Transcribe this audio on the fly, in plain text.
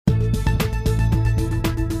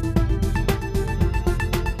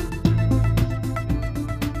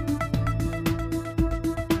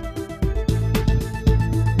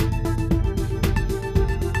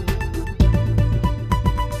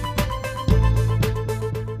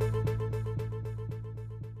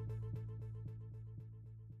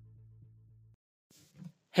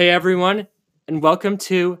Hey everyone, and welcome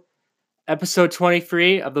to episode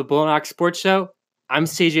 23 of the Bullknock Sports Show. I'm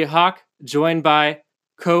CJ Hawk, joined by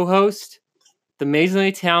co-host, the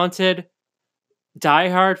amazingly talented,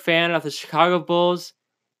 diehard fan of the Chicago Bulls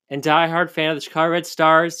and diehard fan of the Chicago Red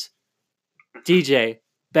Stars, DJ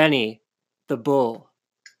Benny the Bull.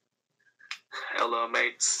 Hello,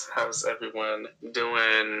 mates. How's everyone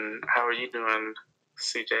doing? How are you doing,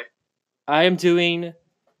 CJ? I am doing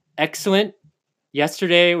excellent.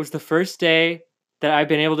 Yesterday was the first day that I've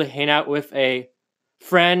been able to hang out with a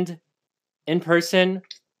friend in person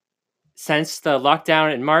since the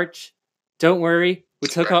lockdown in March. Don't worry, we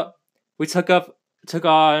took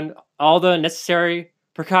on all the necessary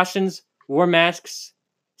precautions, wore masks,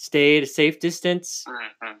 stayed a safe distance,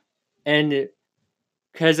 and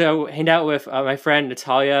because I hanged out with my friend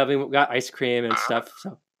Natalia, we got ice cream and stuff.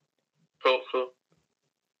 So Cool.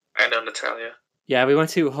 I know Natalia. Yeah, we went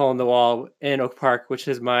to Hole in the Wall in Oak Park, which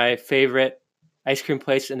is my favorite ice cream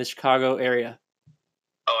place in the Chicago area.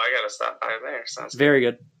 Oh, I gotta stop by there. Sounds very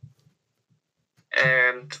good.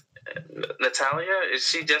 And Natalia, is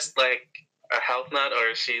she just like a health nut, or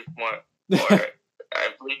is she more? Or I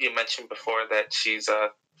believe you mentioned before that she's a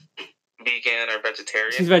vegan or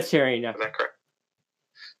vegetarian. She's vegetarian, yeah. Is that correct?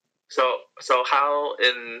 So how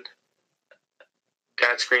in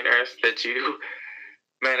God's green earth did you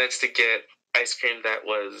manage to get ice cream that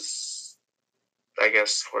was, I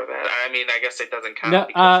guess, for that? I mean, I guess it doesn't count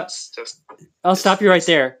because it's just... I'll stop you right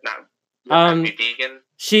there. Not be vegan,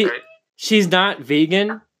 right? She's not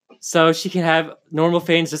vegan, so she can have normal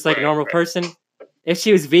things just like a normal person. If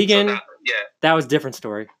she was vegan, that was a different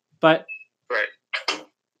story. But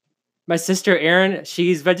my sister Erin,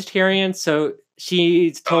 she's vegetarian, so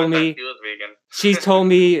she's told me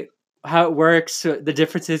how it works, the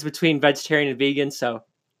differences between vegetarian and vegan. So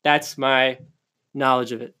that's my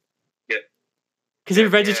knowledge of it. Yeah. Because if you're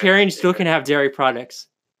vegetarian, you still can have dairy products.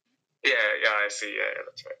 Yeah, I see. Yeah,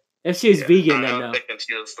 that's right. If she was vegan, then no. I'm thinking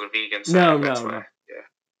she was the vegan side. No.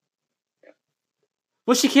 Yeah.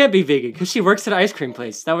 Well, she can't be vegan because she works at an ice cream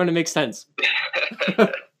place. That wouldn't make sense. Oh,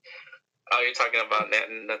 you're talking about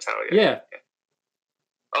Natalia? Yeah.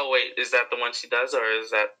 Oh, wait, is that the one she does, or is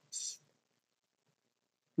that...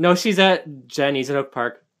 No, she's at Jenny's in Oak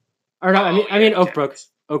Park. Or no, I mean Oakbrook.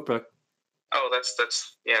 Oakbrook. Oh,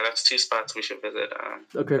 that's two spots we should visit.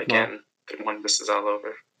 Okay, again, when this is all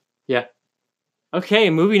over. Yeah. Okay,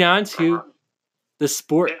 moving on to the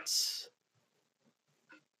sports.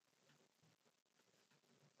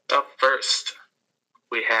 Up first,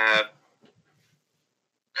 we have,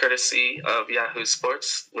 courtesy of Yahoo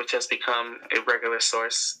Sports, which has become a regular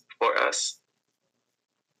source for us.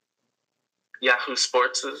 Yahoo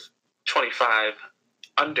Sports' 25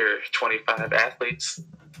 under 25 athletes,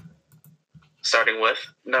 starting with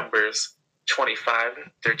numbers 25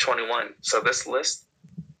 through 21. So this list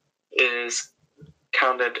is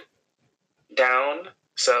counted down,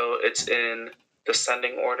 so it's in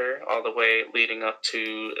descending order all the way leading up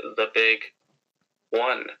to the big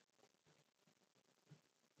one.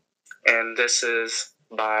 And this is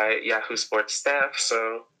by Yahoo Sports staff,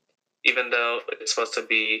 so even though it's supposed to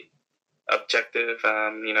be objective,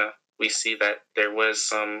 we see that there was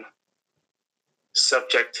some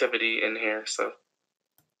subjectivity in here. So,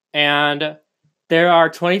 and there are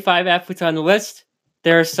 25 athletes on the list.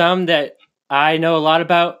 There are some that I know a lot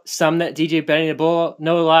about, some that DJ Benny the Bull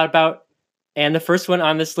know a lot about. And the first one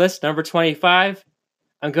on this list, number 25,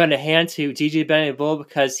 I'm going to hand to DJ Benny the Bull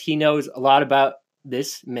because he knows a lot about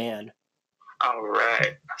this man. All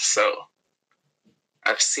right. So,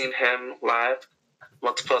 I've seen him live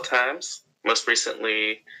multiple times. Most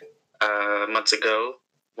recently, months ago,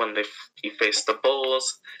 when he faced the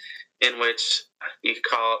Bulls, in which he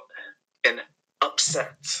called an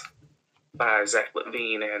upset by Zach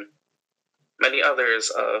LaVine and many others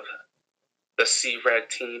of the C-Red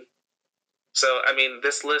team. So, I mean,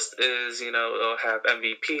 this list is, it'll have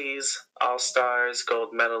MVPs, All-Stars,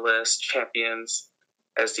 Gold Medalists, Champions,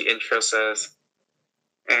 as the intro says.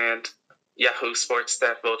 And Yahoo Sports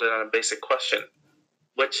staff voted on a basic question.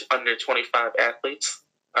 Which under 25 athletes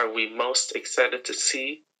are we most excited to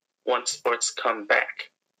see once sports come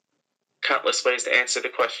back? Countless ways to answer the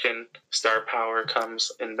question. Star power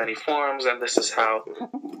comes in many forms, and this is how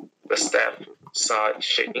the staff saw it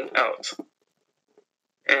shaking out.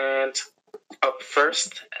 And up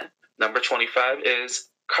first, number 25 is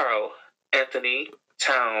Karl Anthony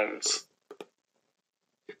Towns.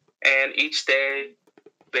 And each day,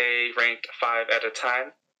 they rank 5 at a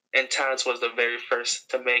time. And Towns was the very first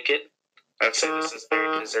to make it. I'd say this is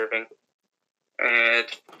very deserving. And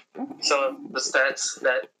some of the stats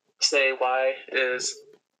that say why is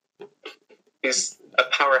He's a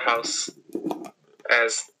powerhouse,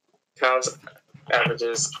 as Towns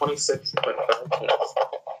averages 26.5 points,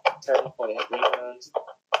 10.8 rebounds,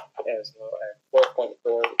 as well as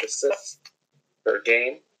 4.4 assists per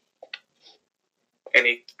game. And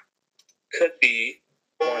he could be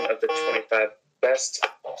one of the 25 best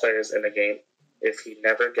players in the game if he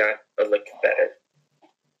never got a lick better.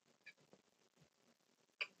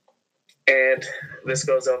 And this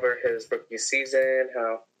goes over his rookie season,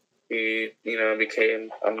 how he, became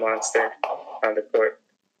a monster on the court.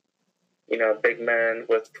 A big man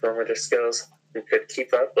with perimeter skills who could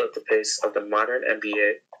keep up with the pace of the modern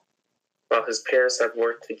NBA. While his peers have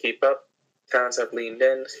worked to keep up, Towns have leaned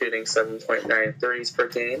in, shooting 7.9 threes per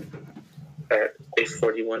game at a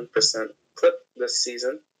 41% clip this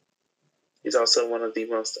season. He's also one of the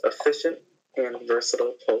most efficient and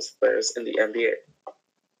versatile post players in the NBA.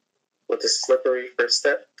 With a slippery first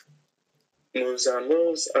step, moves on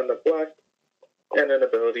the block, and an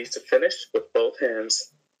ability to finish with both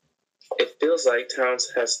hands. It feels like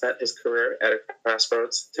Towns has spent his career at a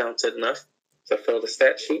crossroads, talented enough to fill the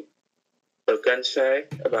stat sheet, but gun-shy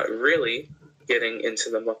about really getting into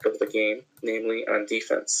the muck of the game, namely on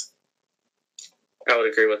defense. I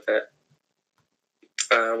would agree with that,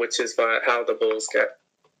 which is how the Bulls got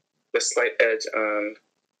the slight edge on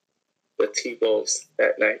the T-Wolves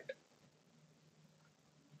that night.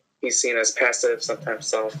 He's seen as passive, sometimes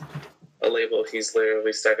soft, a label he's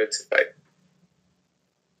literally started to fight.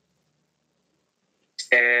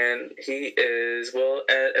 And he is, well,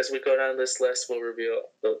 as we go down this list, we'll reveal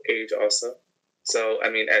the age also. So,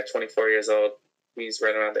 at 24 years old, he's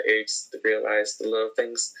right around the age to realize the little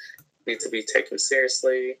things need to be taken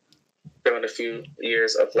seriously. Throwing a few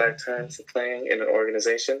years of lifetime to playing in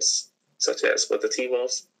organizations, such as with the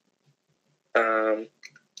T-Wolves.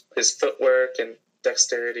 His footwork and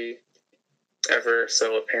dexterity ever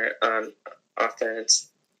so apparent on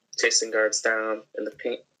offense, chasing guards down in the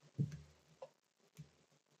paint.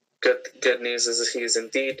 Good news is he's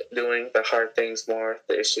indeed doing the hard things more.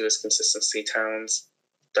 The issue is consistency. Towns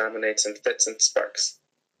dominates and fits and sparks.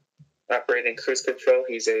 Operating cruise control,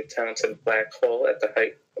 he's a talented black hole at the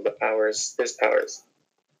height of his powers.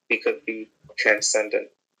 He could be transcendent,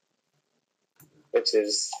 which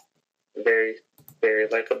is very, very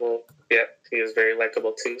likable. Yep, he is very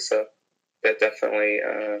likable too, so that definitely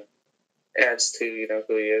adds to,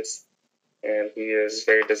 who he is. And he is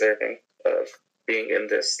very deserving of being in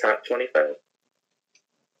this top 25.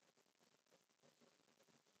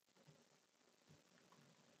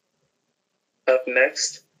 Up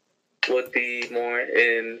next would be more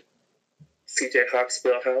in CJ Hawk's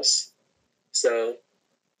wheelhouse. So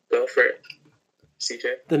go for it,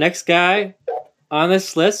 CJ. The next guy on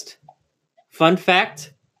this list, fun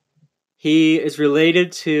fact, he is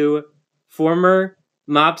related to former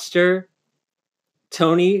mobster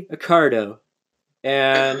Tony Accardo.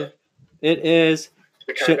 And it is...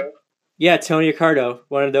 Ricardo? Tony Accardo,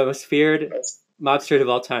 one of the most feared mobsters of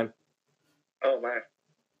all time. Oh, my.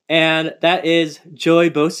 And that is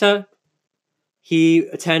Joey Bosa. He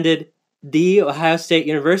attended The Ohio State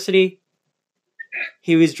University.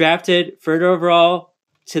 He was drafted third overall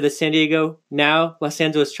to the San Diego, now Los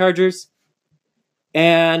Angeles Chargers.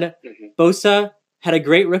 And Bosa had a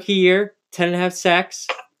great rookie year, 10.5 sacks.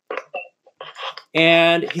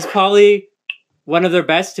 And he's probably one of their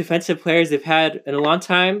best defensive players they've had in a long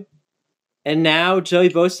time. And now Joey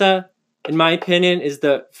Bosa, in my opinion, is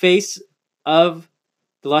the face of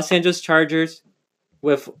the Los Angeles Chargers,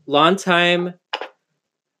 with longtime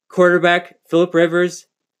quarterback Phillip Rivers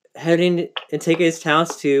heading and taking his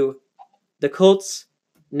talents to the Colts.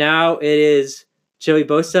 Now it is Joey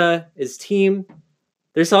Bosa, his team.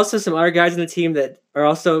 There's also some other guys in the team that are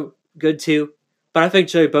also good too, but I think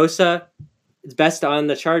Joey Bosa is best on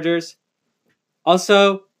the Chargers.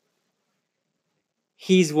 Also,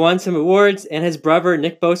 he's won some awards, and his brother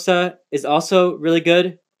Nick Bosa is also really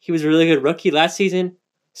good. He was a really good rookie last season.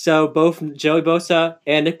 So both Joey Bosa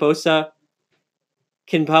and Nick Bosa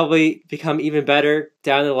can probably become even better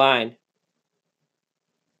down the line.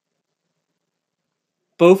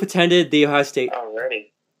 Both attended the Ohio State.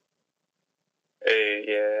 Already.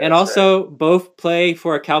 Yeah. And also both play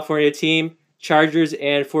for a California team, Chargers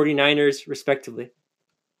and 49ers, respectively.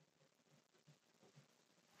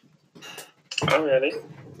 Already.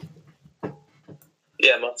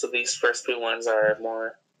 Yeah, most of these first few ones are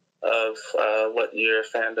more of what you're a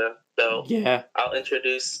fan of, though. Yeah. I'll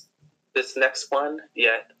introduce this next one,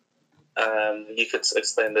 yet you could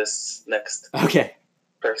explain this next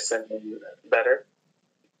person better.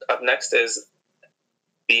 Up next is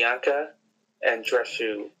Bianca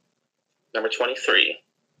Andreescu, number 23.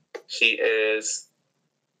 She is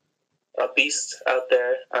a beast out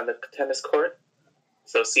there on the tennis court.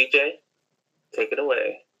 So CJ, take it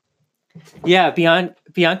away. Yeah, Bianca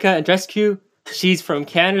Andreescu, she's from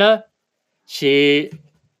Canada. She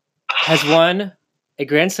has won a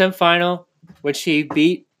Grand Slam final when she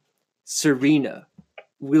beat Serena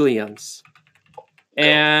Williams.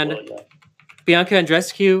 And Bianca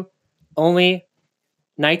Andreescu, only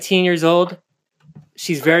 19 years old.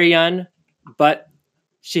 She's very young, but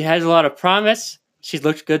she has a lot of promise. She's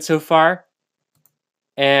looked good so far.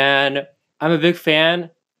 And I'm a big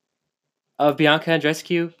fan of Bianca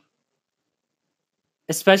Andreescu,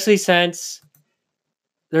 especially since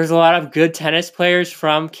there's a lot of good tennis players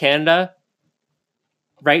from Canada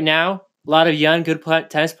right now. A lot of young, good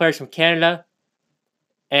tennis players from Canada.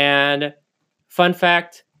 And fun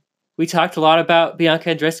fact, we talked a lot about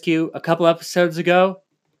Bianca Andreescu a couple episodes ago.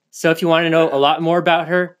 So if you want to know a lot more about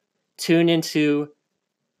her, tune into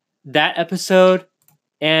that episode.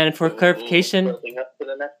 And for clarification, building up for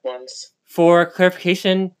the next ones.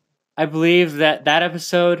 I believe that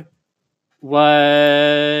episode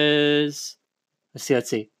was... Let's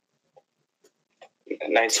see.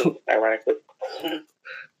 19, ironically.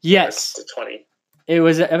 Yes. 20. It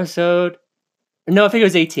was an episode... No, I think it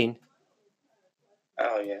was 18.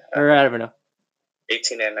 Oh, yeah. Or I don't know.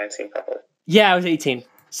 18 and 19, probably. Yeah, it was 18.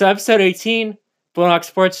 So episode 18, Bulldog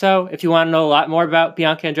Sports Show. If you want to know a lot more about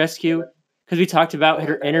Bianca Andreescu, because we talked about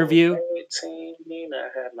her interview. 18, I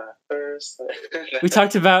had my first. We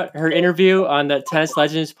talked about her interview on the Tennis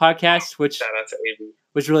Legends podcast, which shout out to AB.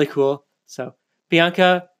 Was really cool. So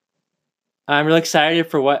Bianca, I'm really excited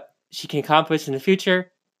for what she can accomplish in the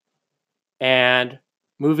future. And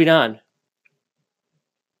moving on.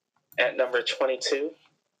 At number 22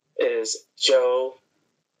 is Joe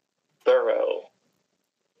Burrow.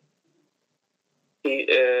 He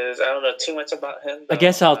is, I don't know too much about him. Though. I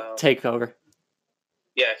guess I'll take over.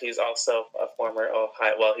 Yeah, he's also a former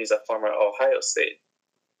Ohio State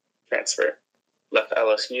transfer. Left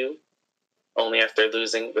LSU only after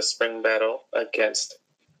losing the spring battle against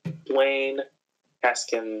Dwayne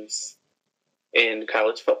Haskins in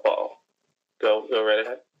college football. Go right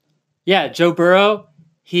ahead. Yeah, Joe Burrow,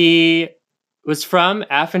 he was from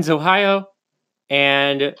Athens, Ohio,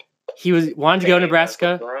 and he wanted to go to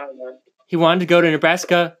Nebraska. He wanted to go to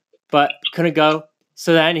Nebraska, but couldn't go.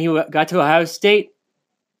 So then he got to Ohio State,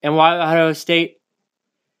 and while at Ohio State,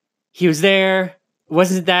 he was there.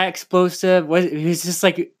 Wasn't that explosive? He was just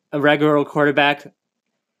like a regular quarterback.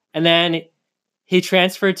 And then he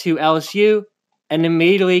transferred to LSU and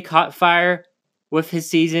immediately caught fire with his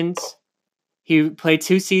seasons. He played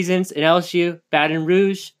 2 seasons in LSU, Baton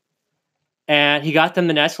Rouge, and he got them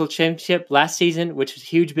the national championship last season, which was a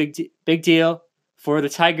huge, big deal for the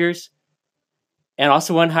Tigers, and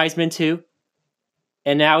also won Heisman too.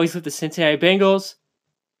 And now he's with the Cincinnati Bengals.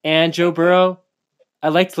 And Joe Burrow, I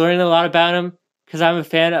liked learning a lot about him because I'm a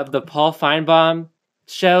fan of the Paul Feinbaum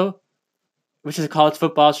show, which is a college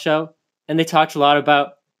football show, and they talked a lot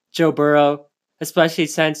about Joe Burrow, especially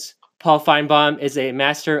since Paul Feinbaum is a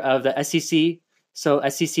master of the SEC, so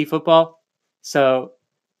SEC football. So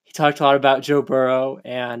he talked a lot about Joe Burrow,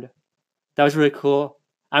 and that was really cool.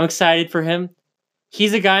 I'm excited for him.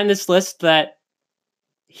 He's a guy on this list that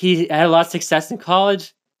he had a lot of success in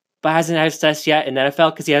college, but hasn't had success yet in the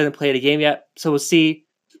NFL because he hasn't played a game yet. So we'll see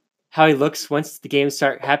how he looks once the games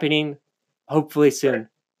start happening, hopefully soon.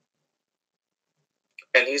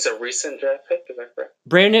 And he's a recent draft pick, is that correct?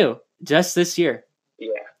 Brand new, just this year. Yeah.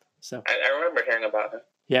 So I remember hearing about him.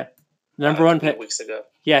 Yeah. Number 1 pick. Weeks ago.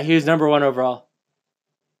 Yeah, he was number 1 overall.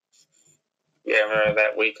 Yeah, I remember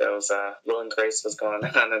that week. It was Will and Grace was going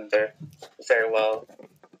on in their farewell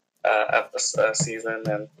season,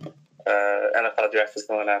 and NFL draft was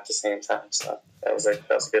going on at the same time. So that was a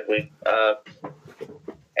good week.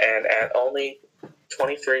 And at only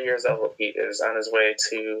 23 years old, he is on his way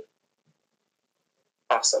to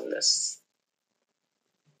awesomeness.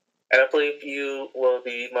 And I believe you will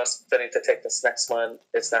be most fitting to take this next one.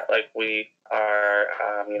 It's not like we are,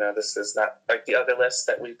 this is not like the other lists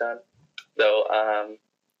that we've done. Though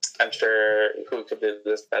I'm sure who could do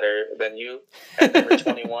this better than you at number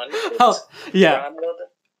 21. Oh, yeah. Ronald.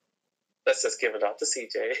 Let's just give it off to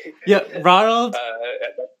CJ. Yeah, Ronald.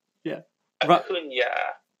 Acuna.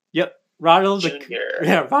 Yep, Ronald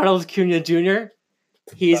Jr. Ronald Acuna Jr.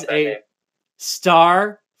 He's a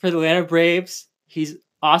star for the Atlanta Braves. He's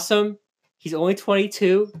awesome. He's only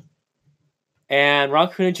 22. And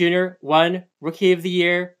Ronald Acuna Jr. won Rookie of the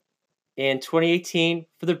Year in 2018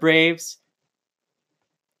 for the Braves.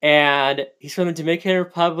 And he's from the Dominican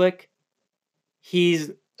Republic.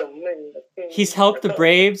 He's helped the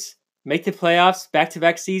Braves make the playoffs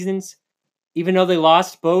back-to-back seasons, even though they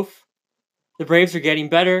lost both The Braves are getting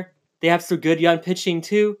better. They have some good young pitching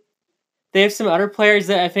too. They have some other players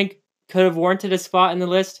that I think could have warranted a spot in the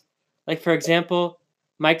list. Like, for example,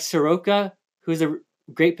 Mike Soroka, who's a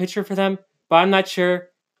great pitcher for them. But I'm not sure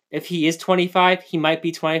if he is 25. He might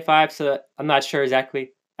be 25, so I'm not sure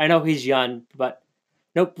exactly. I know he's young, but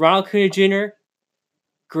nope. Ronald Acuna Jr.,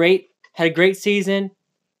 great. Had a great season.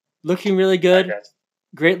 Looking really good.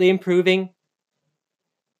 Greatly improving.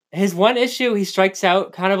 His one issue, he strikes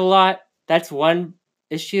out kind of a lot. That's one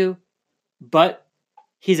issue. But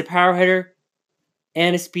he's a power hitter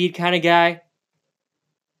and a speed kind of guy.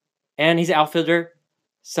 And he's an outfielder.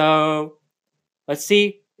 So let's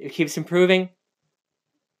see if he keeps improving.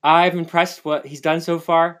 I'm impressed what he's done so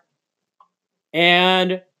far.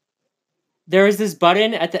 And there is this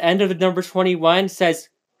button at the end of the number 21 says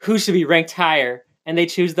who should be ranked higher. And they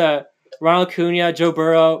choose the Ronald Acuna, Joe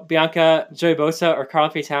Burrow, Bianca, Joey Bosa, or Carl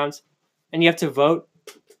Anthony Towns. And you have to vote.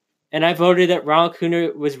 And I voted that Ronald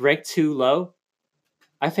Acuna was ranked too low.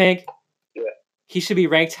 I think he should be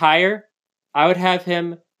ranked higher. I would have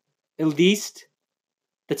him at least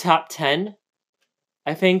the top 10.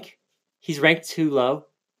 I think he's ranked too low,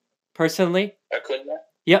 personally. Acuna?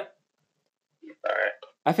 Yep. All right.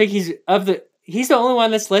 I think he's the only one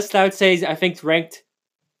on this list that I would say is I think ranked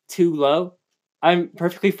too low. I'm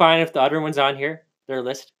perfectly fine if the other one's on here, their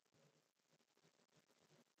list.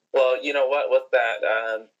 Well, you know what? With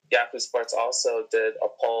that, Yahoo Sports also did a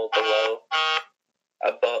poll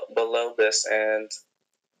below this, and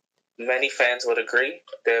many fans would agree.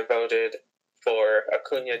 They voted for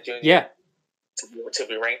Acuna Jr. Yeah. to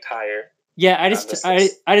be ranked higher. Yeah, I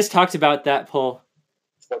just talked about that poll.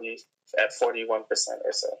 At 41%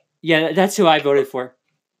 or so. Yeah, that's who I voted for.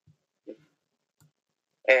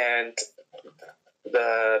 And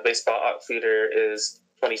the baseball outfielder is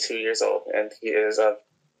 22 years old, and he is of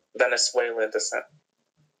Venezuelan descent.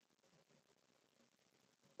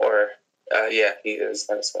 He is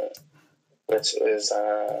Venezuelan, which is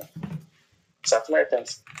South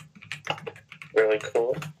Americans. Really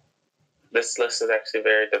cool. This list is actually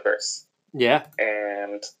very diverse. Yeah.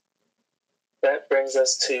 And that brings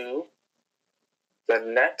us to the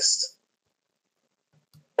next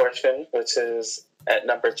portion, which is at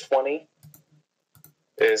number 20,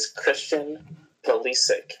 is Christian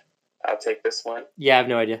Pulisic. I'll take this one. Yeah, I have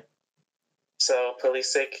no idea. So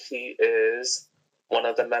Pulisic, he is one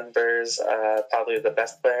of the members, probably the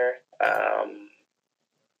best player,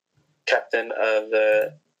 captain of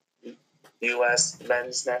the U.S.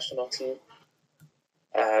 men's national team.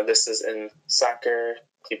 This is in soccer.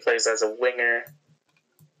 He plays as a winger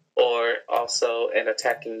or also an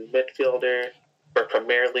attacking midfielder for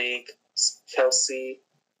Premier League, Chelsea.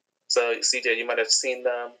 So, CJ, you might have seen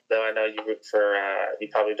them, though I know you root for, you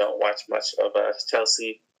probably don't watch much of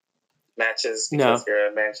Chelsea matches because you're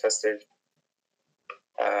a Manchester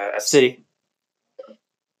City.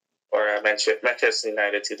 Or Manchester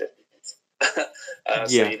United, two different things.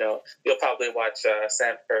 So, you'll probably watch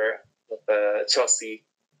Sam Kerr with Chelsea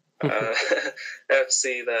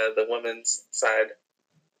FC, the women's side,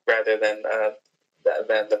 rather than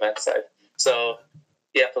the men's side. So,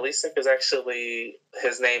 yeah, Pulisic is actually,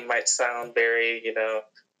 his name might sound very, he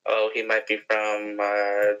might be from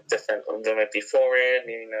different, they might be foreign,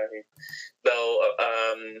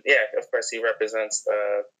 of course he represents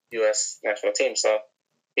the U.S. national team. So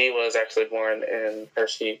he was actually born in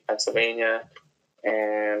Hershey, Pennsylvania,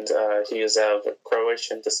 and he is of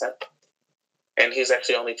Croatian descent. And he's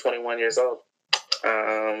actually only 21 years old.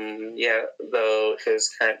 Though his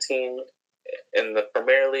current team in the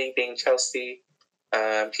Premier League being Chelsea,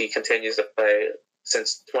 he continues to play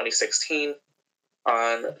since 2016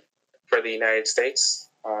 for the United States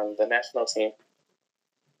on the national team.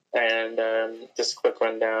 And just a quick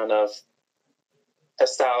rundown of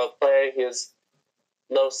his style of play. His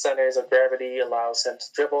low centers of gravity allows him to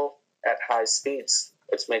dribble at high speeds,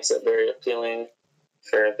 which makes it very appealing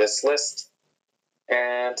for this list.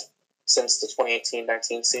 And since the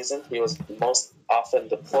 2018-19 season, he was most often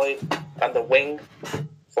deployed on the wing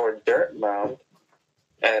for Dortmund,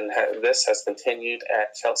 and this has continued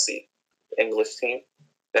at Chelsea, the English team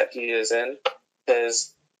that he is in.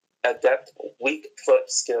 His adept weak foot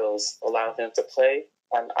skills allow him to play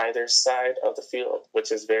on either side of the field,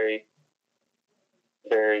 which is very,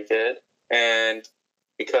 very good. And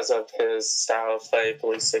because of his style of play,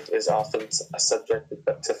 Pulisic is often subjected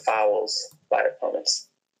to fouls by opponents.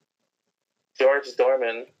 George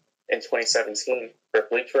Dorman in 2017 for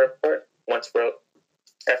Bleacher Report once wrote,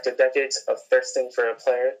 "After decades of thirsting for a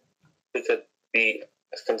player who could be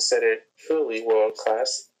considered truly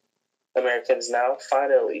world-class, Americans now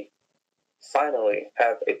finally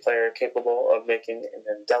have a player capable of making an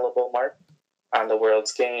indelible mark on the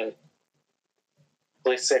World's Game.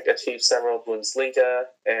 Pulisic achieved several Bundesliga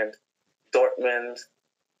and Dortmund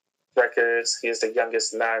records. He is the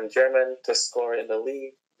youngest non-German to score in the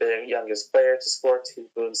league, the youngest player to score 2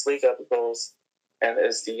 Bundesliga goals, and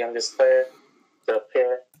is the youngest player to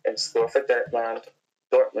appear and score for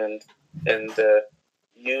Dortmund in the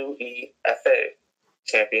UEFA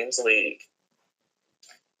Champions League.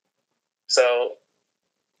 So,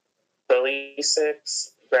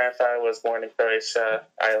 Pulisic's grandfather was born in Croatia,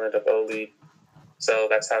 island of Olid. So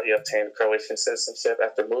that's how he obtained Croatian citizenship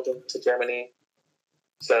after moving to Germany.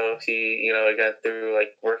 So he, got through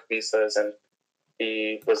like work visas, and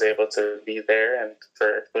he was able to be there. And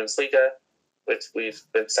for Bundesliga, which we've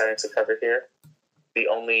been starting to cover here, the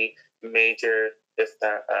only major, if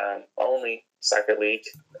not only soccer league,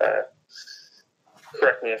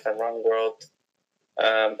 correct me if I'm wrong, world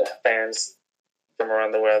fans from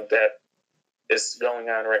around the world that is going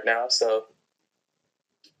on right now. So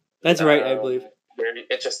that's right, I believe. Very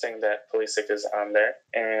interesting that Pulisic is on there.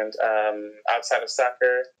 And outside of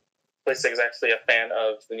soccer, Pulisic is actually a fan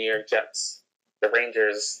of the New York Jets, the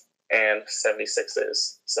Rangers, and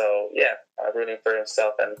 76ers. So, yeah, rooting for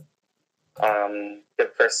himself, and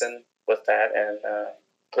good person with that, and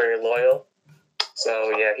very loyal.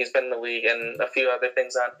 So, yeah, he's been in the league, and a few other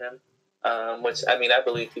things on him, which, I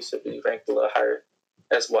believe he should be ranked a little higher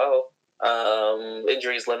as well.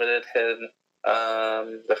 Injuries limited him,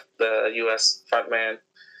 the U.S. frontman,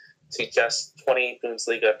 to just 20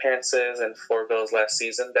 Bundesliga appearances and 4 goals last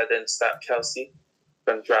season. That didn't stop Kelsey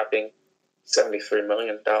from dropping $73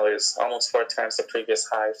 million, almost 4 times the previous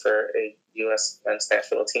high for a U.S. men's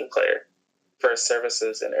national team player, for his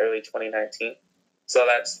services in early 2019. So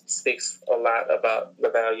that speaks a lot about the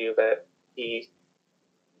value that he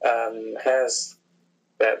has,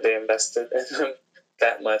 that they invested in him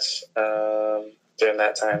that much during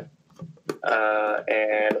that time.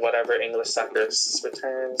 And whatever English soccer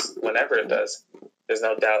returns, whenever it does, there's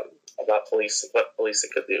no doubt about what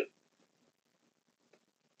Pulisic could do.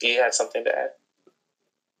 Do you have something to add?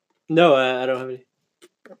 No, I don't have any.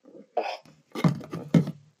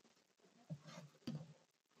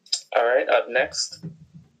 All right, up next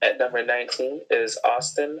at number 19 is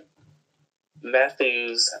Austin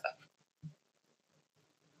Matthews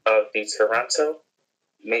of the Toronto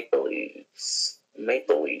Maple Leafs.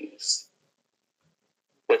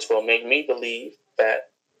 Which will make me believe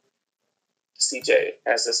that CJ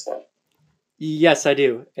has this one. Yes, I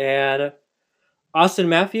do. And Austin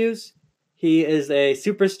Matthews, he is a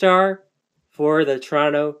superstar for the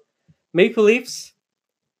Toronto Maple Leafs.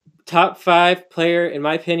 Top 5 player, in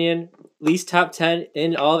my opinion, least top 10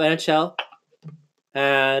 in all of NHL.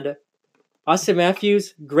 And Austin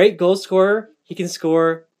Matthews, great goal scorer. He can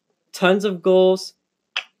score tons of goals.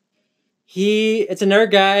 It's another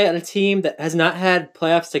guy on a team that has not had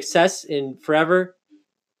playoff success in forever.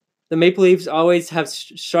 The Maple Leafs always have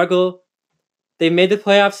struggled. They made the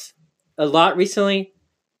playoffs a lot recently,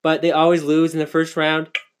 but they always lose in the first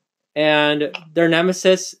round. And their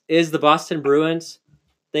nemesis is the Boston Bruins.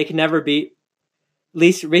 They can never beat. At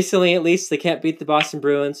least they can't beat the Boston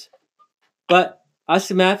Bruins. But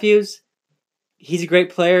Austin Matthews, he's a great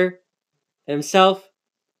player himself,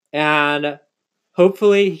 and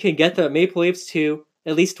hopefully he can get the Maple Leafs to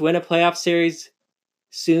at least win a playoff series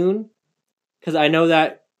soon, because I know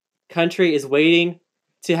that country is waiting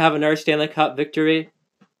to have another Stanley Cup victory,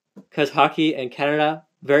 because hockey and Canada,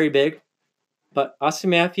 very big. But Austin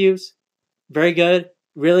Matthews, very good,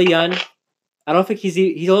 really young. I don't think he's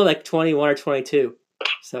only like 21 or 22,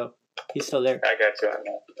 so he's still there. I got you on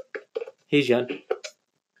that. He's young.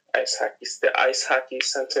 The Ice Hockey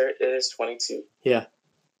Center is 22. Yeah.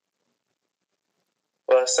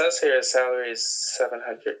 Well, it says here his salary is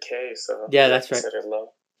 $700K, so yeah, that's right. Considered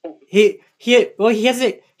low. He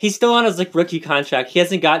hasn't. He's still on his like rookie contract. He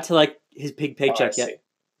hasn't got to like his big paycheck yet.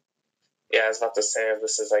 Yeah, I was about to say, if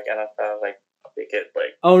this is like NFL, like they get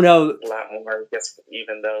like a lot more,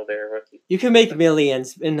 even though they're rookie. You can make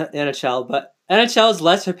millions in NHL, but NHL is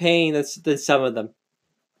lesser paying than some of them.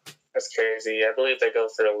 That's crazy. I believe they go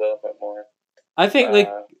through a little bit more. I think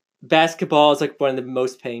basketball is like one of the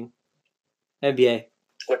most paying. NBA.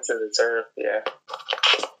 Which they deserve, yeah.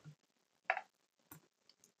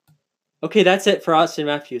 Okay, that's it for Austin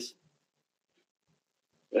Matthews.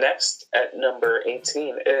 Next, at number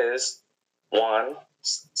 18 is Juan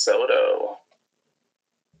Soto.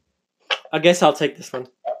 I guess I'll take this one.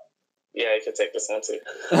 Yeah, you can take this one too.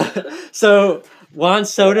 So, Juan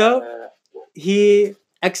Soto, he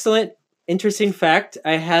excellent, interesting fact.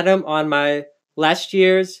 I had him on my last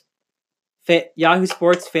year's Yahoo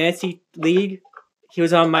Sports Fantasy League. He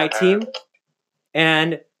was on my team,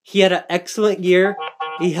 and He had an excellent year.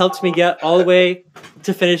 He helped me get all the way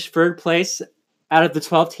to finish third place out of the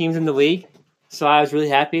 12 teams in the league. So I was really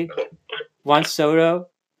happy. Juan Soto,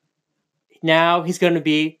 now he's going to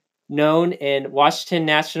be known in Washington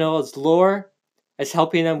Nationals lore as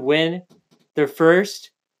helping them win their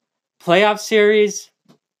first playoff series,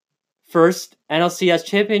 first NLCS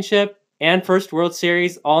championship, and first World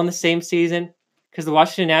Series all in the same season, because the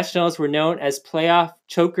Washington Nationals were known as playoff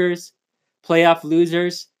chokers, playoff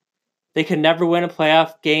losers. They could never win a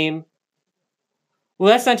playoff game. Well,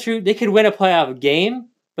 that's not true. They could win a playoff game,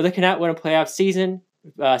 but they could not win a playoff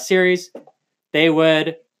series. They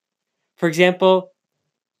would, for example,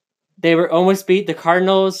 they were almost beat the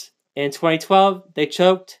Cardinals in 2012. They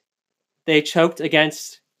choked. They choked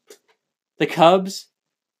against the Cubs,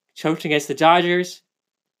 choked against the Dodgers.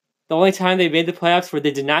 The only time they made the playoffs where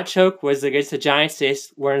they did not choke was against the Giants. They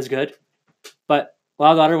just weren't as good. But a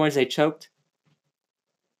lot of the other ones they choked.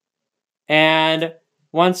 And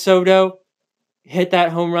Juan Soto hit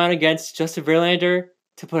that home run against Justin Verlander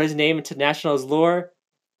to put his name into Nationals lore.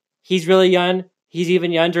 He's really young. He's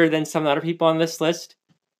even younger than some other people on this list.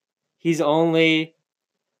 He's only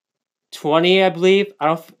 20, I believe.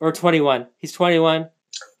 Or 21. He's 21.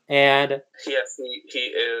 And yes, he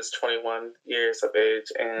is 21 years of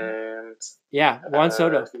age, and yeah, Juan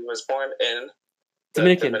Soto. He was born in the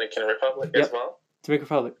Dominican Republic as well. Dominican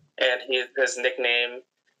Republic. And his nickname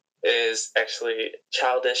is actually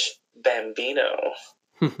Childish Bambino.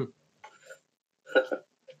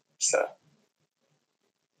 So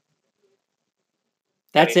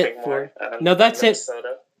that's it for that's it.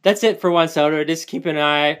 Soto? That's it for Juan Soto. Just keep an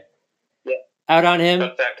eye out on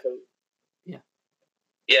him.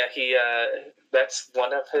 Yeah, he that's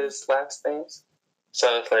one of his last names.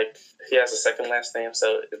 So it's like he has a second last name,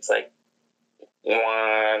 so it's like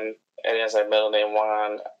Juan, and he has a middle name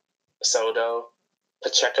Juan Soto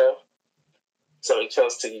Pacheco. So he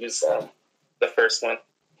chose to use the first one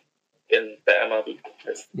in the MLB.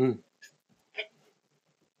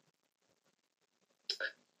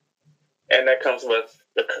 And that comes with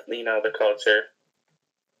the culture.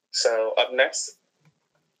 So up next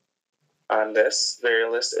on this very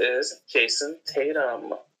list is Jason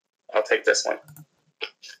Tatum. I'll take this one.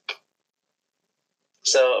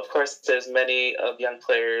 So, of course, there's many of young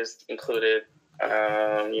players included, the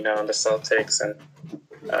Celtics and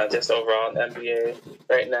just overall in NBA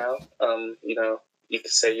right now. You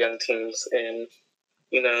could say young teams in,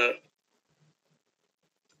 the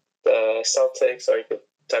Celtics, or you could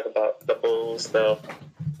talk about the Bulls, though.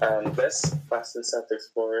 This Boston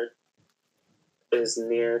Celtics forward is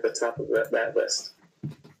near the top of that list.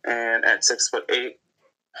 And at 6'8",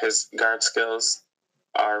 his guard skills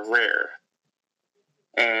are rare.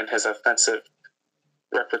 And his offensive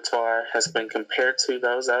repertoire has been compared to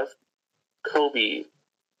those of Kobe,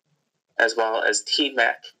 as well as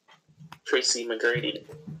T-Mac, Tracy McGrady.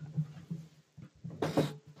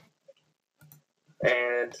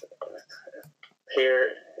 And here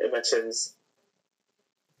it mentions,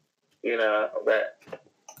 that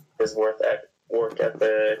his work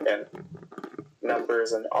ethic and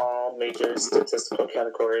numbers in all major statistical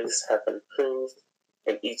categories have improved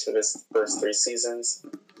in each of his first 3 seasons.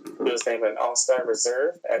 He was named an All-Star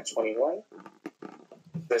reserve at 21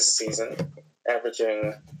 this season,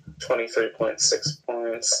 averaging 23.6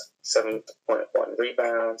 points, 7.1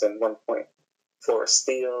 rebounds, and 1.4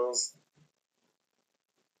 steals.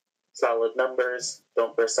 Solid numbers.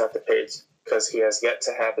 Don't burst out the page, because he has yet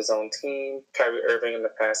to have his own team. Kyrie Irving in the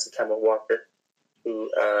past, and Kemba Walker, who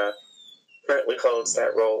currently holds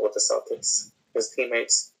that role with the Celtics. His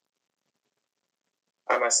teammates.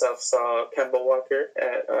 I myself saw Kemba Walker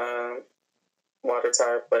at Water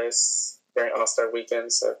Tower Place during All-Star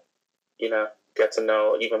Weekend, so, get to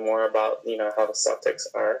know even more about, how the Celtics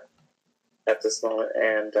are at this moment.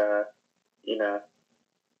 And,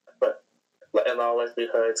 but in all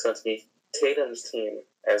likelihood, it's going to be Tatum's team,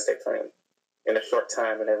 as they claim, in a short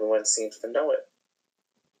time, and everyone seems to know it.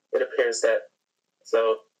 It appears that,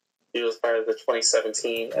 so he was part of the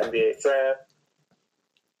 2017 NBA draft,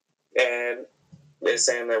 and they're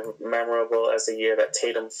saying they're memorable as the year that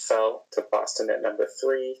Tatum fell to Boston at number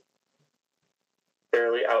 3,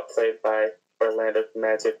 barely outplayed by Orlando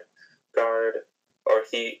Magic guard, or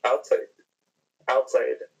he outplayed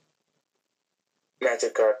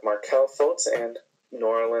Magic guard Markelle Fultz and New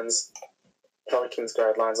Orleans Pelicans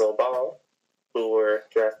guard Lonzo Ball, who were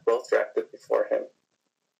both drafted before him.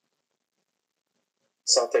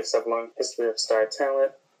 Celtics have a long history of star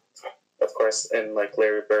talent, of course, in like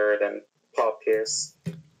Larry Bird and Paul Pierce.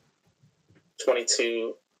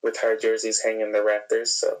 22 retired jerseys hang in the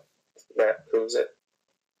rafters, so that proves it.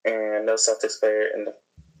 And no Celtics player in the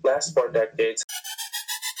last 4 decades.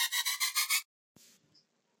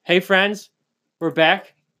 Hey friends, we're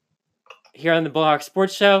back here on the Bullhawk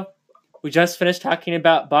Sports Show. We just finished talking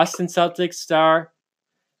about Boston Celtics star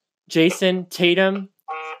Jason Tatum,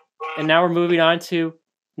 and now we're moving on to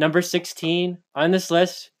number 16 on this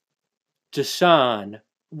list, Deshaun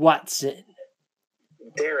Watson.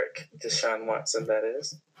 Derek Deshaun Watson, that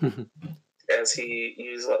is, as he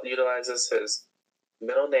utilizes his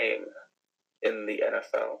middle name in the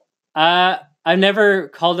NFL. I've never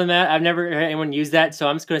called him that. I've never heard anyone use that, so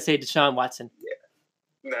I'm just going to say Deshaun Watson.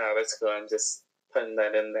 Yeah. No, that's cool. I'm just putting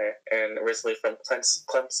that in there. And originally from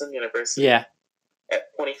Clemson University. Yeah.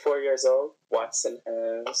 At 24 years old, Watson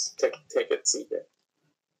has tickets either.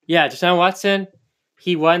 Yeah, Deshaun Watson,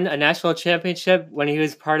 he won a national championship when he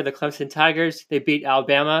was part of the Clemson Tigers. They beat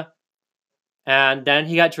Alabama. And then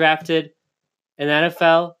he got drafted in the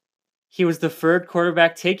NFL. He was the third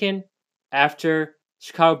quarterback taken after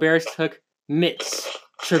Chicago Bears took Mitch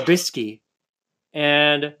Trubisky.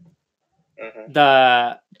 And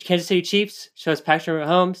the Kansas City Chiefs chose Patrick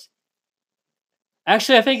Mahomes.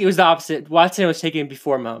 Actually, I think it was the opposite. Watson was taken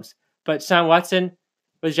before Mahomes. But Deshaun Watson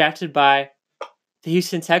was drafted by the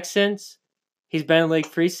Houston Texans. He's been in the league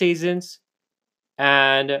 3 seasons.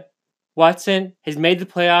 And Watson has made the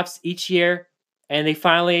playoffs each year. And they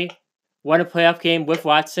finally won a playoff game with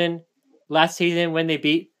Watson last season when they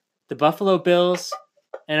beat the Buffalo Bills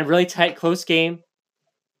in a really tight, close game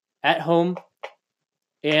at home.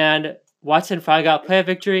 And Watson finally got a playoff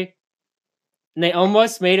victory. And they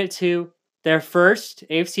almost made it to their first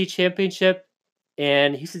AFC championship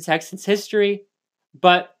in Houston Texans history.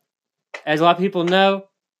 But as a lot of people know,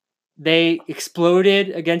 they exploded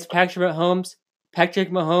against Patrick Mahomes. Patrick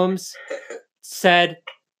Mahomes said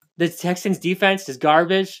the Texans defense is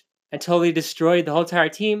garbage and totally destroyed the whole entire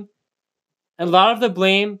team. And a lot of the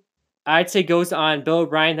blame, I'd say, goes on Bill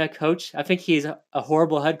O'Brien, head coach. I think he's a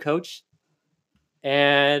horrible head coach.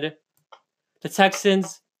 And the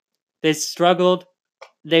Texans, they struggled.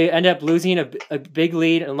 They ended up losing a big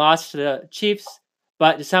lead and lost to the Chiefs.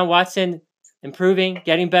 But Deshaun Watson improving,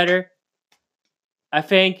 getting better. I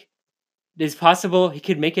think it's possible he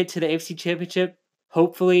could make it to the AFC Championship,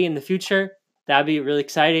 hopefully in the future. That'd be really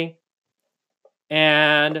exciting.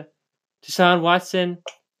 And Deshaun Watson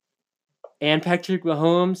and Patrick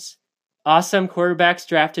Mahomes, awesome quarterbacks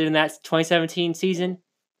drafted in that 2017 season.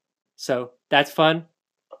 So that's fun.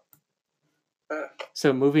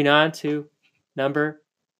 So moving on to number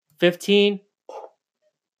 15.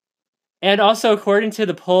 And also, according to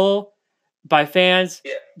the poll by fans,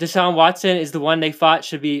 Deshaun Watson is the one they thought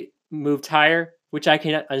should be moved higher, which I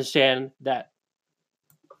can understand that.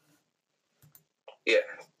 Yeah.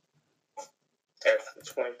 At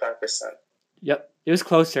 25%. Yep. It was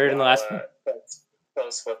closer in the last one. That's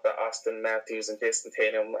close with the Austin Matthews and Jason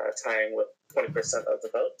Tatum tying with 20% of the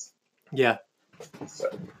votes. Yeah. So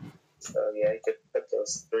yeah, you could put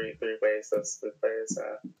those three ways, those 3 players.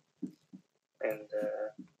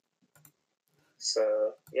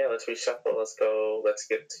 So yeah, let's reshuffle. Let's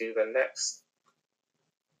get to the next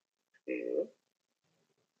few.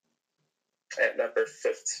 At number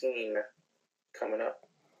 15, coming up.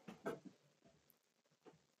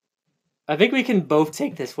 I think we can both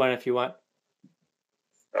take this one if you want.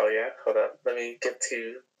 Oh yeah, hold up. Let me get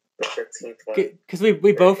to the 15th one. Because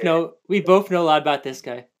we both know a lot about this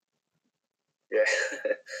guy. Yeah.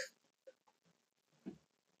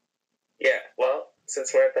 Yeah. Well,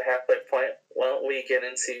 since we're at the halfway point, why don't we get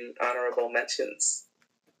into honorable mentions?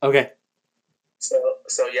 Okay.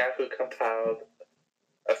 So Yahoo compiled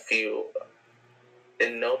a few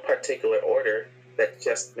in no particular order that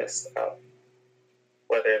just missed out.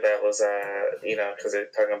 Whether that was because they're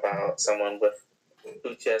talking about someone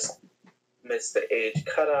who just missed the age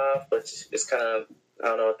cutoff, which is kind of, I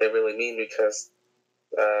don't know what they really mean, because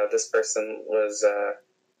this person was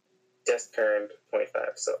just turned 25.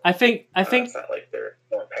 So I think it's not like they're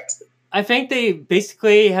going past it. I think they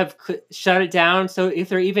basically have shut it down. So if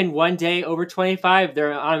they're even one day over 25,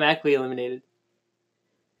 they're automatically eliminated.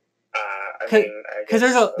 Because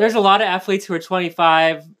there's a lot of athletes who are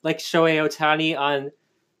 25, like Shohei Ohtani on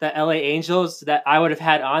the LA Angels, that I would have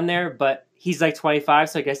had on there, but he's like 25,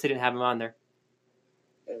 so I guess they didn't have him on there.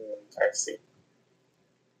 I see.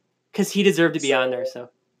 Because he deserved to be on there, so.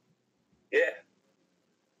 Yeah.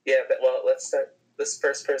 Well, let's start. This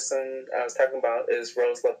first person I was talking about is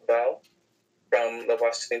Rose Lavelle from the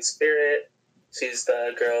Washington Spirit. She's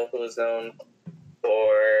the girl who is known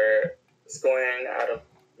for scoring out of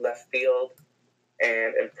left field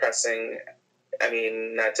and impressing,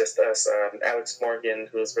 not just us, Alex Morgan,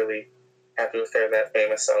 who was really happy with her, that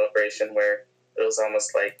famous celebration where it was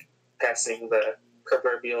almost like passing the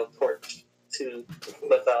proverbial torch to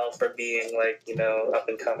Lavelle for being up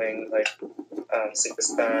and coming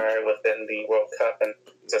superstar within the World Cup and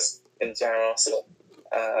just in general. So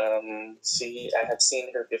I had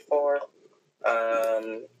seen her before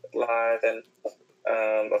live, and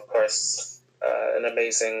of course an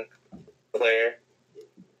amazing player.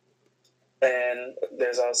 And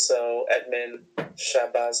there's also Edmund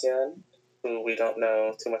Shabazian, who we don't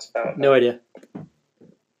know too much about. No idea.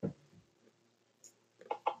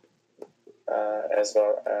 As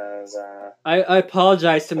well as... I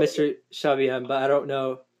apologize to Mr. Shabian, but I don't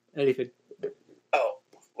know anything. Oh,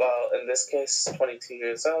 well, in this case, 22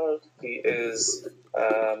 years old. He is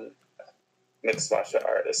mixed martial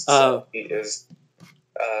artist. So he is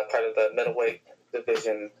part of the middleweight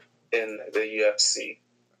division in the UFC.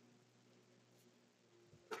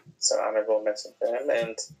 So honorable mention for him.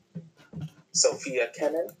 And Sophia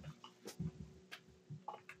Kenin.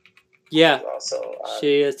 Yeah, also,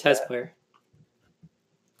 she is a tennis player.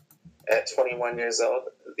 At 21 years old,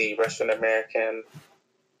 the Russian-American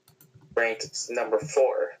ranked number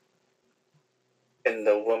 4 in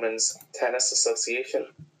the Women's Tennis Association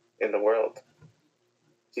in the world.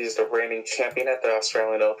 She's the reigning champion at the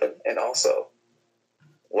Australian Open, and also,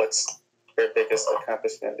 what's her biggest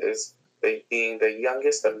accomplishment is being the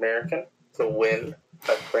youngest American to win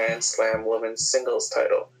a Grand Slam women's singles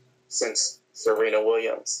title since Serena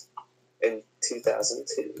Williams in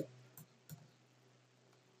 2002.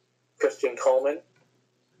 Christian Coleman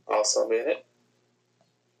also made it.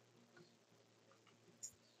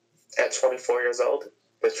 At 24 years old,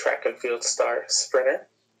 the track and field star sprinter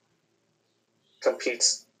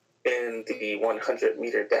competes in the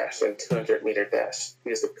 100-meter dash and 200-meter dash. He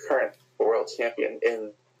is the current world champion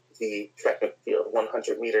in the track and field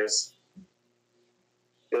 100 meters.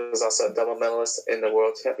 He was also a double medalist in the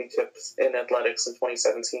World Championships in Athletics in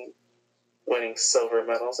 2017, winning silver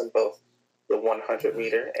medals in both the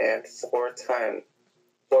 100-meter and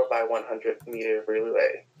 4x100-meter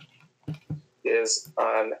relay. He is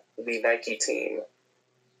on the Nike team.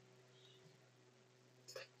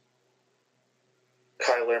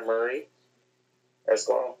 Kyler Murray as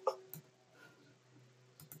well.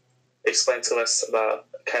 Explain to us about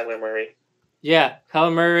Kyler Murray. Yeah,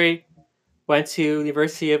 Kyler Murray went to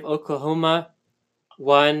University of Oklahoma,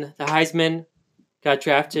 won the Heisman, got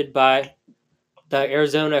drafted by the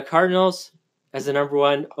Arizona Cardinals as the number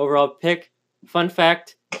 1 overall pick. Fun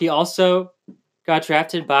fact, he also got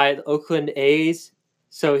drafted by the Oakland A's,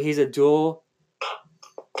 so he's a dual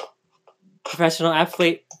professional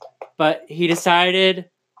athlete, but he decided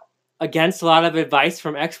against a lot of advice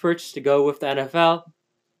from experts to go with the NFL.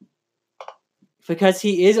 Because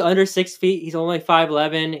he is under 6 feet, he's only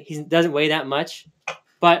 5'11", he doesn't weigh that much,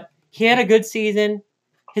 but he had a good season.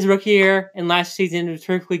 His rookie year and last season was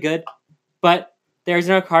perfectly good, but the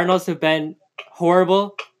Arizona Cardinals have been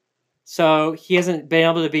horrible, so he hasn't been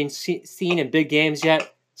able to be seen in big games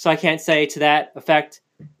yet, so I can't say to that effect,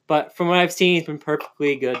 but from what I've seen, he's been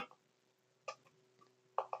perfectly good.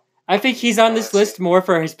 I think he's on this list more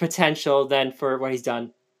for his potential than for what he's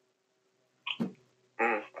done.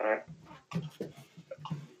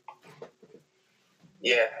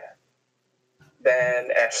 Yeah. Then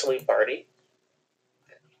Ashley Barty.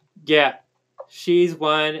 Yeah. She's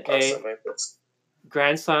won a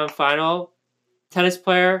Grand Slam final. Tennis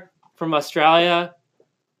player from Australia.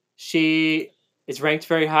 She is ranked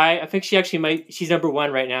very high. I think she's number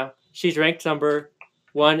 1 right now. She's ranked number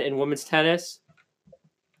 1 in women's tennis.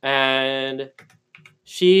 And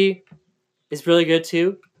she is really good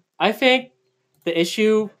too. I think the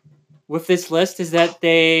issue with this list is that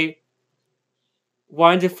they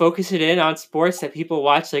wanted to focus it in on sports that people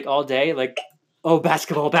watch all day,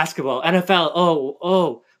 basketball,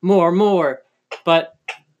 NFL, more. But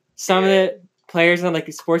some of the players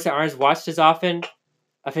on sports that aren't watched as often,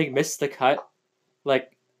 I think missed the cut.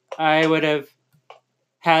 I would have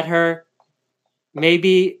had her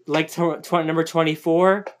maybe number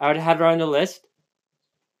 24. I would have had her on the list.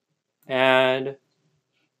 And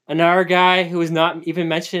another guy who was not even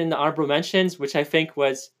mentioned in the honorable mentions, which I think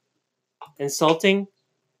was insulting,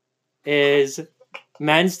 is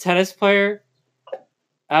men's tennis player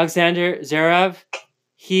Alexander Zverev.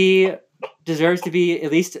 He deserves to be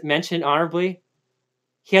at least mentioned honorably.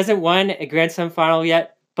 He hasn't won a Grand Slam final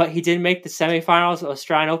yet, but he did make the semifinals of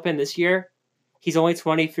Australian Open this year. He's only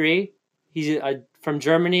 23. He's from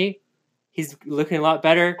Germany. He's looking a lot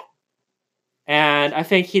better. And I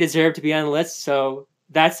think he deserved to be on the list, so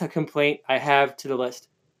that's a complaint I have to the list.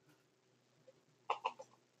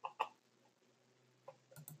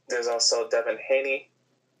 There's also Devin Haney.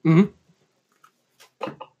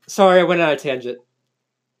 Mm-hmm. Sorry, I went on a tangent.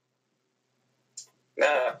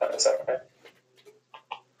 No, that's all right.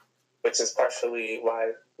 Which is partially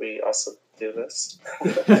why we also do this.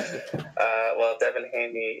 Well, Devin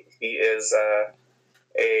Haney, he is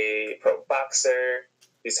a pro boxer.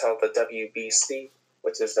 He's held the WBC,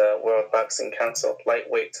 which is the World Boxing Council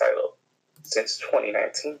lightweight title, since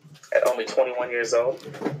 2019. At only 21 years old,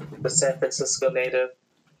 the San Francisco native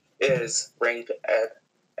is ranked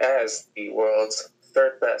as the world's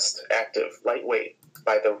third best active lightweight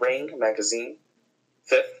by the Ring magazine,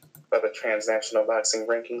 fifth by the Transnational Boxing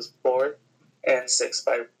Rankings Board, and sixth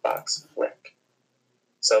by BoxRec.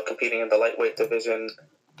 So competing in the lightweight division,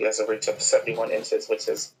 he has a reach of 71 inches, which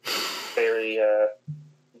is very,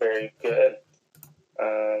 very good.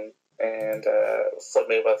 And Floyd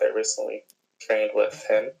Mayweather recently trained with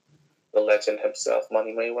him, the legend himself,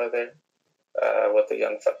 Money Mayweather, with the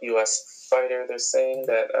young U.S. fighter. They're saying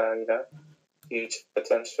that, huge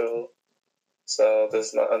potential. So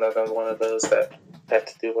there's another one of those that have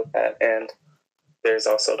to do with that. And there's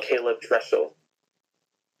also Caleb Dressel.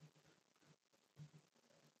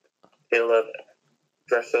 Caleb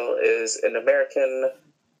Dressel is an American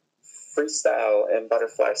freestyle and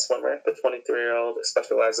butterfly swimmer. The 23-year-old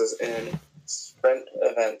specializes in sprint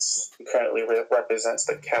events. He currently represents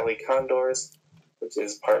the Cali Condors, which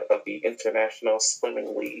is part of the International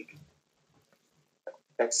Swimming League.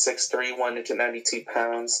 At 6'3", 192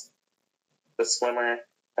 pounds, the swimmer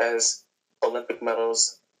has Olympic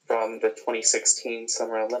medals from the 2016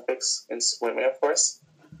 Summer Olympics in swimming, of course,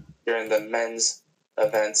 during the men's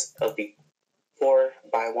event of the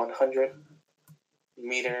 4x100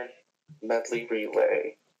 meter medley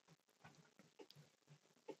relay.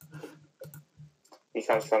 He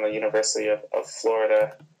comes from the University of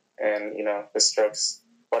Florida, and his strokes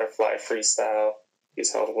butterfly freestyle.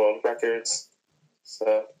 He's held world records,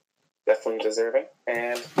 so definitely deserving.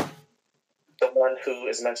 And the one who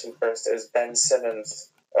is mentioned first is Ben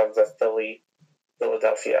Simmons of the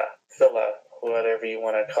Philadelphia, whatever you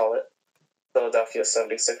want to call it, Philadelphia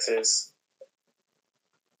 76ers.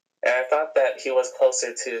 And I thought that he was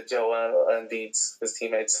closer to Joel Embiid's, his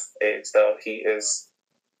teammate's age, though. He is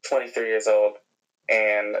 23 years old,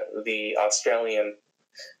 and the Australian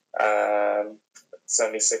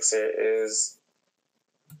 76er is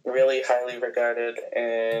really highly regarded,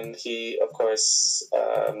 and he, of course,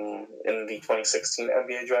 in the 2016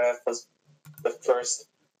 NBA draft was the first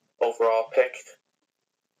overall pick,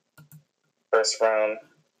 first round,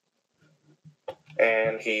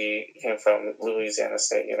 and he came from Louisiana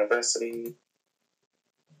State University.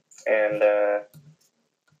 And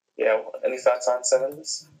any thoughts on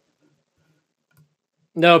Simmons?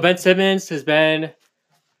 No, Ben Simmons has been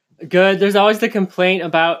good. There's always the complaint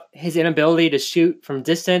about his inability to shoot from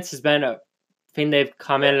distance. Has been a thing they've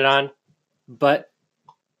commented on, but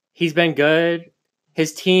he's been good.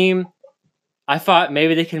 His team, I thought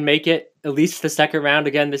maybe they can make it at least the second round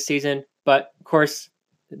again this season, but of course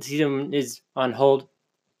the season is on hold,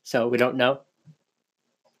 so we don't know.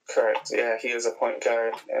 Correct. Yeah, he is a point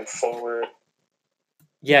guard and forward.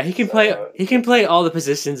 Yeah, he can play. He can play all the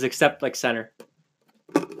positions except like center.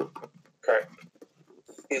 Correct.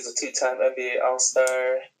 He's a two-time NBA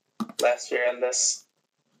All-Star last year and this.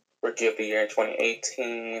 Rookie of the Year in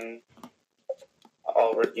 2018.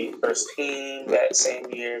 All-Rookie First Team that same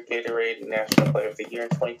year. Gatorade National Player of the Year in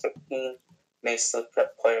 2015. Naismith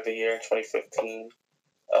Player of the Year in 2015.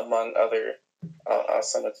 Among other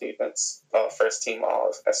awesome achievements. First Team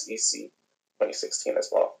All-SEC 2016 as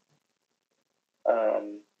well.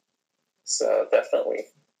 So definitely.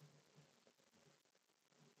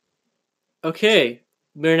 Okay,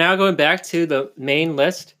 we're now going back to the main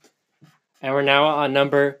list, and we're now on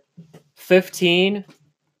number 15,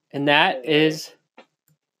 and that is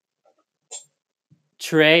Ice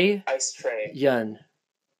Trae Young.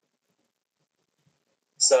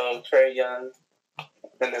 So Trae Young,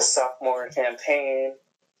 in his sophomore campaign,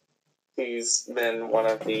 he's been one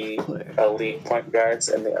of the elite point guards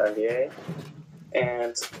in the NBA,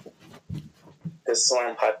 and his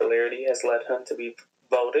soaring popularity has led him to be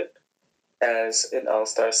voted as an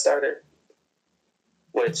all-star starter,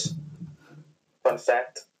 which, fun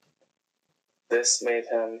fact, this made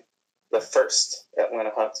him the first Atlanta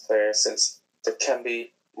Hawks player since Dikembe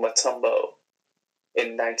Mutombo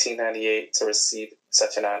in 1998 to receive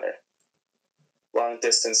such an honor. Long-range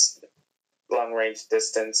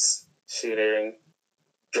distance shooting,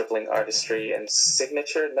 dribbling artistry, and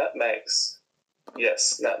signature nutmegs.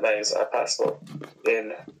 Yes, nutmegs are possible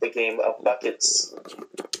in the game of buckets.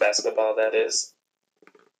 Basketball, that is.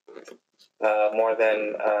 More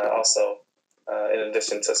than also, in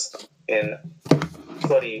addition to in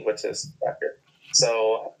footy, which is soccer.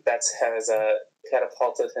 So that has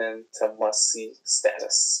catapulted him to must-see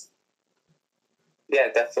status. Yeah,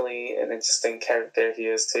 definitely an interesting character he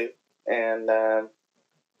is too. And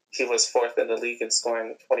he was fourth in the league in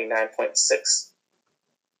scoring 29.6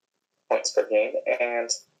 points per game and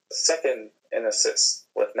second in assists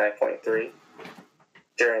with 9.3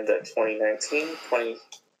 during the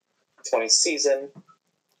 2019-2020 season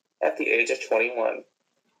at the age of 21.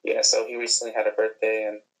 Yeah, so he recently had a birthday,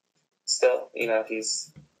 and still,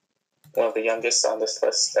 he's one of the youngest on this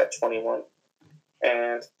list at 21.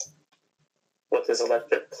 And with his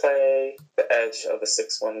electric play, the edge of the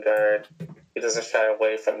 6'1" guard, he doesn't shy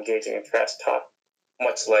away from engaging in trash talk,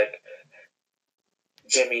 much like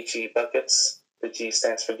Jimmy G Buckets. The G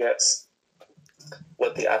stands for Gets,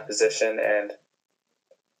 with the opposition, and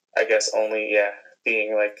I guess only,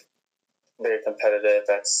 being like very competitive.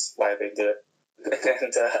 That's why they do it.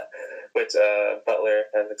 And which Butler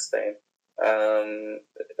has explained.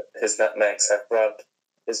 His nutmegs have rubbed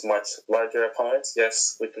his much larger opponents.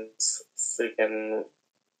 Yes, we can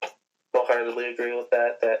wholeheartedly agree with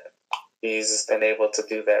that. That he's been able to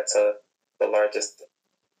do that to the largest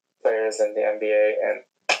players in the NBA, and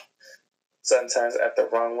sometimes at the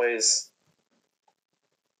wrong ways.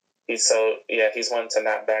 He's one to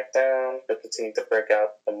not back down, but continue to break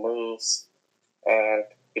out the moves, and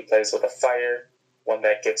he plays with a fire, one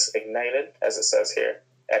that gets ignited, as it says here,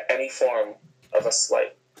 at any form of a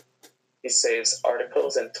slight. He saves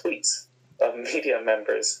articles and tweets of media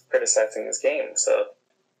members criticizing his game, so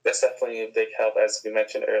that's definitely a big help, as we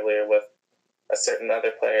mentioned earlier, with a certain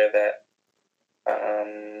other player that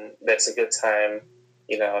that's a good time,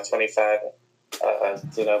 25,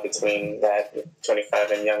 between that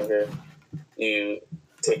 25 and younger, you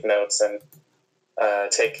take notes and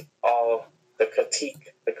take all the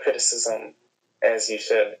critique, the criticism, as you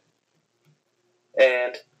should.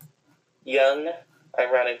 And Young,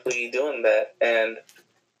 ironically, doing that, and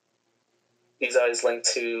he's always linked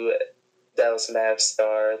to Dallas Mavs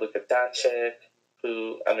star Luka Doncic,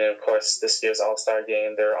 who, of course, this year's All-Star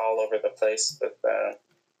game, they're all over the place with,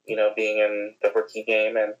 being in the rookie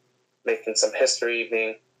game and making some history,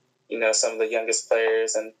 being, some of the youngest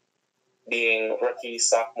players, and being rookie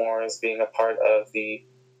sophomores, being a part of the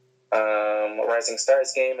Rising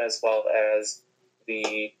Stars game as well as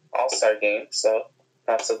the All-Star game. So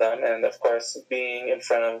props to them. And, of course, being in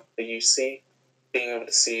front of the UC, being able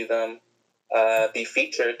to see them be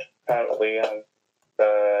featured probably on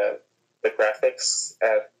the graphics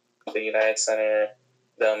at the United Center,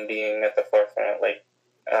 them being at the forefront, like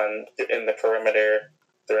in the perimeter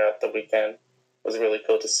throughout the weekend, was really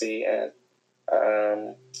cool to see. And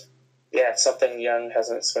something Young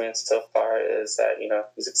hasn't experienced so far is that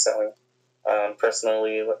he's excelling.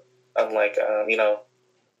 Personally, unlike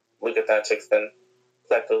Luka Doncic's been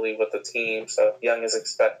collectively with the team, so Young is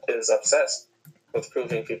obsessed with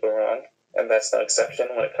proving people wrong, and that's no exception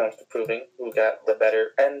when it comes to proving who got the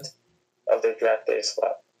better end of their draft day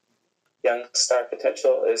slot. Young's star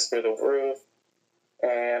potential is through the roof,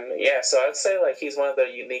 and so I'd say he's one of the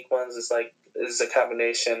unique ones. Is a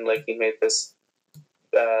combination, he made this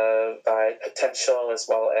by potential as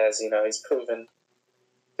well as he's proven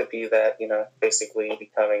to be that, basically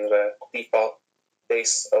becoming the default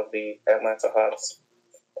base of the Atlanta Hawks.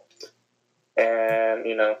 And,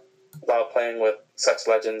 while playing with such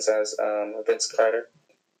legends as Vince Carter.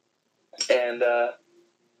 And,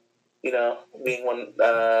 being one,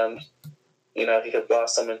 he could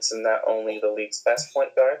blossom into not only the league's best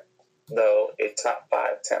point guard, though a top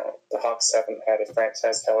 5 talent. The Hawks haven't had a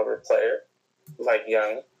franchise caliber player like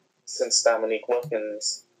Young since Dominique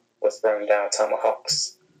Wilkins was throwing down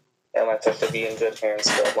tomahawks. Atlanta should be in good hands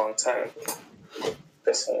for a long time.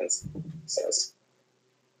 Chris Haynes says.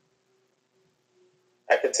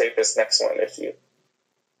 I could take this next one if you.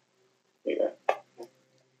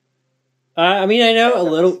 I know a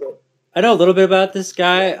little. I know a little bit about this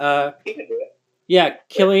guy. He can do it. Yeah,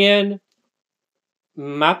 Kylian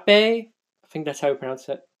Mbappe. I think that's how you pronounce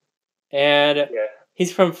it. And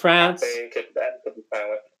he's from France.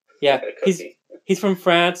 Yeah, he's from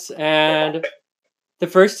France, and the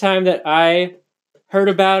first time that I heard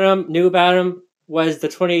about him, knew about him, was the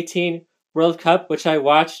 2018 World Cup, which I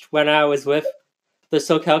watched when I was with the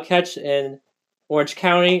SoCal Catch in Orange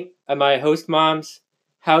County at my host mom's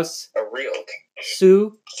house. A real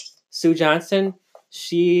Sue Johnson.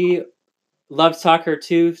 She loved soccer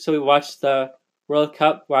too, so we watched the World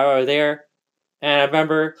Cup while we were there. And I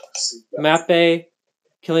remember Kylian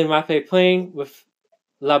Mbappe playing with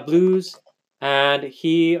La Blues, and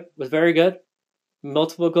he was very good.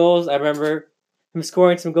 Multiple goals. I remember him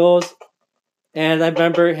scoring some goals, and I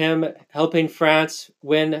remember him helping France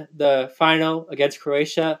win the final against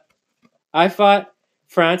Croatia. I thought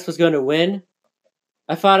France was going to win.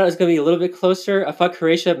 I thought it was going to be a little bit closer. I thought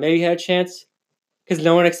Croatia maybe had a chance because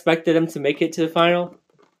no one expected them to make it to the final.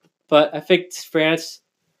 But I think France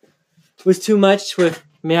was too much with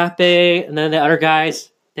Mbappe and then the other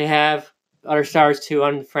guys. They have other stars too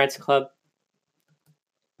on the France club.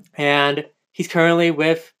 And he's currently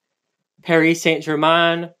with Paris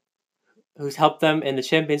Saint-Germain, who's helped them in the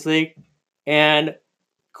Champions League. And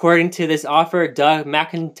according to this offer, Doug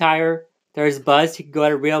McIntyre, there's buzz he could go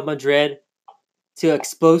to Real Madrid to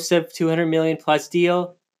explosive 200 million plus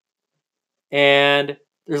deal. And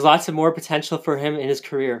there's lots of more potential for him in his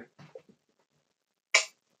career.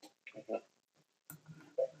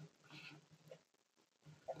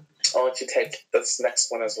 I'll let you take this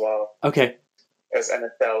next one as well. Okay. As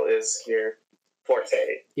NFL is your forte.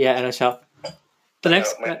 Yeah, NHL. The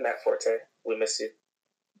next Matt Forte, we miss you.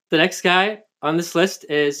 The next guy on this list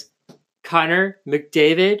is Connor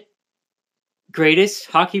McDavid, greatest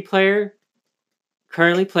hockey player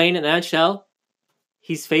currently playing in the NHL.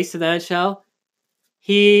 He's face of the NHL.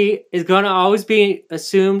 He is going to always be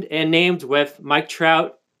assumed and named with Mike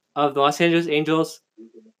Trout of the Los Angeles Angels,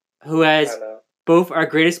 who has both our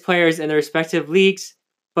greatest players in their respective leagues,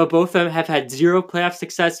 but both of them have had zero playoff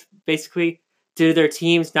success, basically, due to their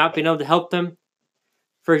teams not being able to help them.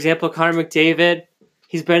 For example, Connor McDavid,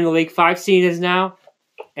 he's been in the league 5 seasons now,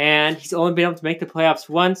 and he's only been able to make the playoffs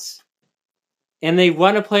once. And they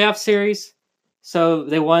won a playoff series, so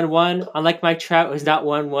they won one, unlike Mike Trout, who's not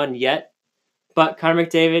won one yet. But Connor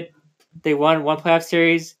McDavid, they won one playoff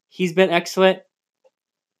series. He's been excellent,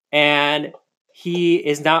 and he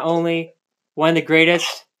is not only one of the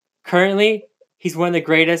greatest currently, he's one of the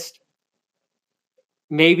greatest,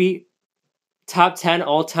 maybe top 10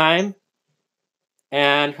 all time.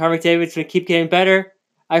 And Connor McDavid's going to keep getting better.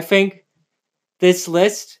 I think this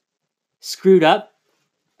list screwed up.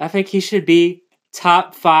 I think he should be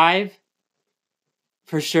top 5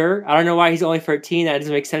 for sure. I don't know why he's only 13. That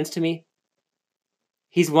doesn't make sense to me.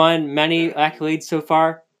 He's won many accolades so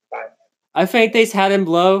far. I think they had him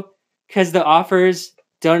low because the offers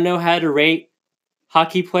don't know how to rate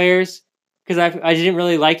hockey players. Because I didn't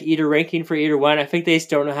really like either ranking for either one. I think they just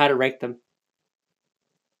don't know how to rank them.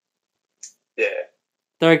 Yeah.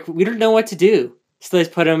 They're like, we don't know what to do. So they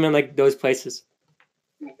just put him in like those places.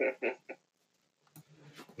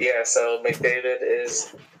 Yeah, so McDavid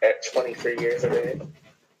is at 23 years of age.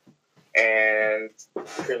 And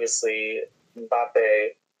previously, Mbappe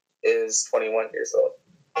is 21 years old.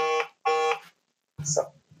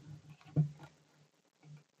 So.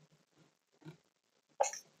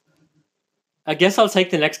 I guess I'll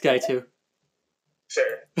take the next guy too.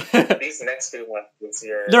 Sure. These next few ones,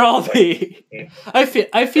 they're all me. I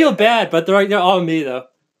feel bad, but they're all me though.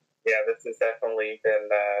 Yeah, this has definitely been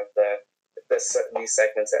these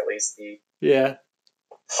segments at least the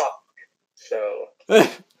Hawk show.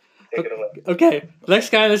 Take it away. Okay, the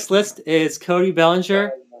next guy on this list is Cody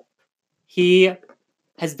Bellinger. He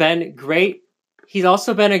has been great. He's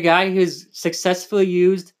also been a guy who's successfully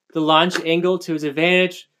used the launch angle to his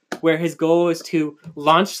advantage, where his goal is to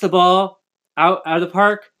launch the ball out of the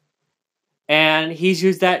park. And he's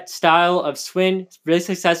used that style of swing really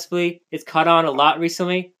successfully. It's caught on a lot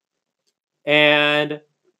recently. And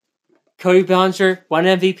Cody Bellinger won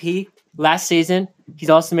MVP last season. He's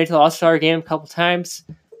also made to the All-Star game a couple times.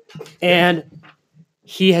 And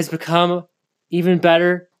he has become even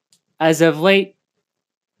better as of late.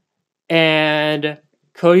 And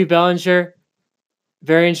Cody Bellinger,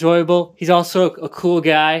 very enjoyable. He's also a cool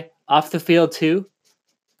guy off the field too.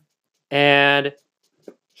 And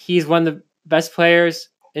he's one of the best players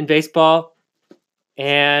in baseball.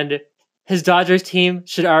 And his Dodgers team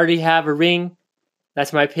should already have a ring.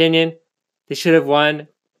 That's my opinion. They should have won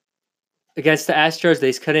against the Astros. They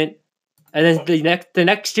just couldn't. And then the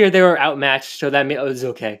next year they were outmatched, so that was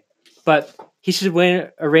okay. But he should win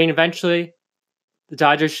a ring eventually. The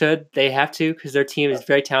Dodgers should. They have to because their team is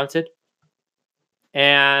very talented.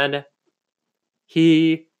 And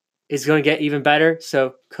he is going to get even better.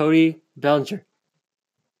 So Cody Bellinger.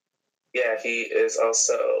 Yeah, he is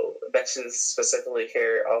also mentioned specifically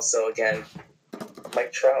here. Also, again,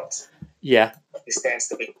 Mike Trout. Yeah. He stands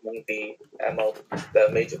to become the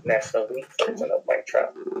Major National League version of Mike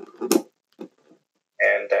Trout.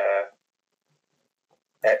 And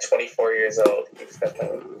at 24 years old, he's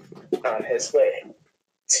definitely on his way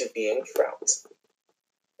to being Trout.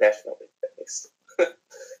 National League, at least.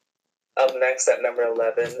 Up next at number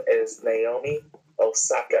 11 is Naomi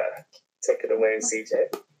Osaka. Take it away,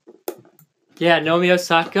 CJ. Yeah, Naomi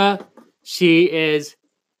Osaka, she is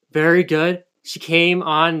very good. She came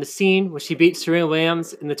on the scene when she beat Serena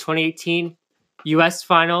Williams in the 2018 U.S.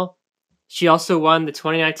 final. She also won the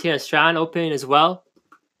 2019 Australian Open as well.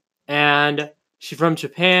 And she's from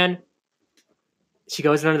Japan. She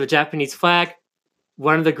goes under the Japanese flag.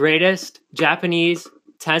 One of the greatest Japanese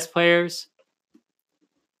tennis players.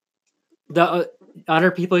 The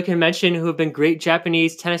other people you can mention who have been great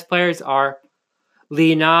Japanese tennis players are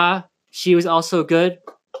Lee Na. She was also good.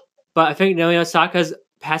 But I think Naomi Osaka's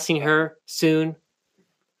passing her soon.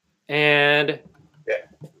 And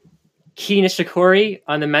Kei Nishikori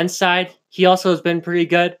on the men's side, he also has been pretty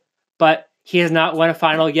good, but he has not won a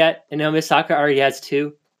final yet, and Naomi Osaka already has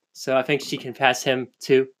 2, so I think she can pass him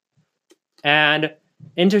too. And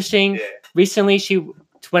interesting, recently she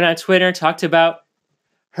went on Twitter and talked about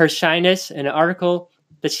her shyness in an article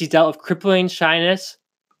that she's dealt with crippling shyness.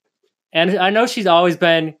 And I know she's always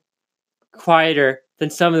been quieter than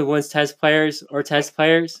some of the women's tennis players or tennis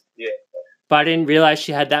players, but I didn't realize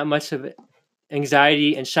she had that much of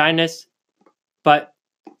anxiety and shyness. But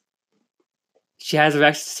she has the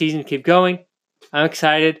rest of the season to keep going. I'm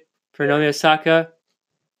excited for Naomi Osaka.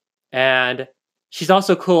 And she's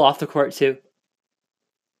also cool off the court, too.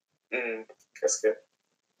 That's good.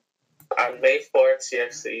 On May 4th, she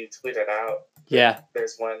actually tweeted out. Yeah.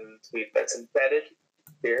 There's one tweet that's embedded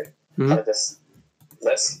here on this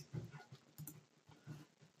list.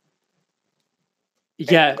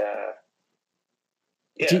 Yeah.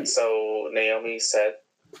 And, so Naomi said,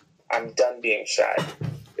 "I'm done being shy.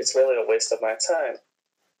 It's really a waste of my time.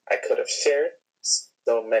 I could have shared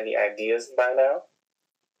so many ideas by now.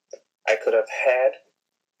 I could have had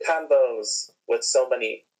convos with so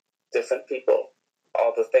many different people.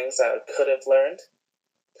 All the things I could have learned."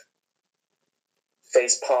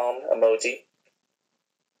 Facepalm emoji.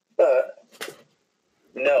 But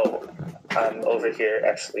no, I'm over here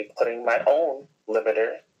actually putting my own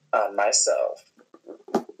limiter on myself.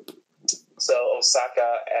 So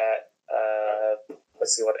Osaka at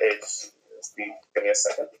let's see what age. Give me a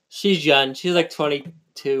second. She's young. She's like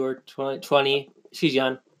 22 or 20. She's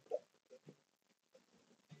young.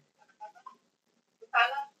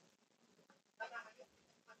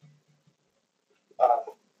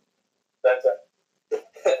 That's it.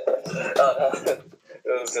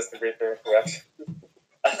 It was just a brief interruption.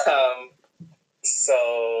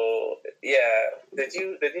 So yeah, did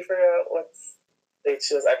you figure out what age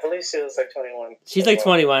she was? I believe she was like 21. She's like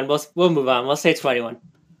 21. We'll move on. We'll say 21.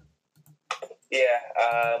 Yeah.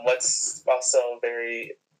 What's also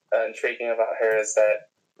very intriguing about her is that,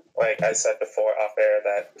 like I said before off air,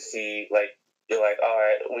 that she you're like, all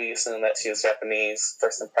right, we assume that she was Japanese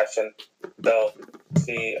first impression, though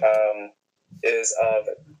she is of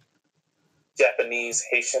Japanese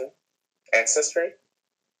Haitian ancestry.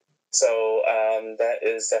 So that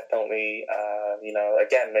is definitely,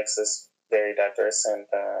 again, makes this very diverse, and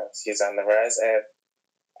she's on the rise. And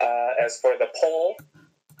as for the poll,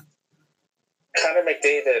 Connor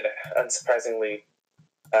McDavid, unsurprisingly,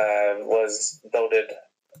 was voted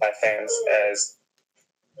by fans as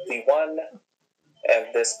the one and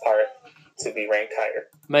this part to be ranked higher.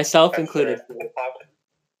 Myself included. Hawk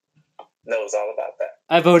knows all about that.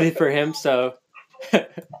 I voted for him, so...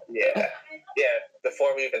 Yeah.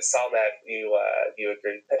 Before we even saw that, you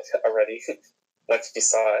agreed already once you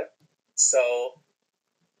saw it. So,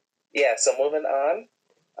 yeah. So moving on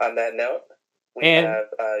that note, we have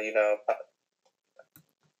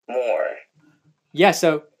more. Yeah.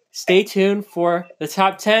 So stay tuned for the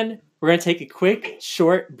top 10. We're gonna take a quick,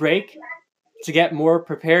 short break to get more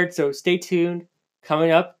prepared. So stay tuned.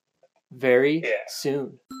 Coming up very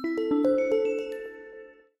soon.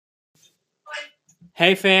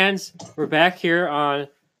 Hey fans, we're back here on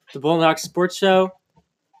the Bulldog Sports Show.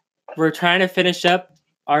 We're trying to finish up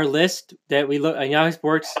our list that we look on Yahoo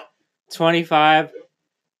Sports 25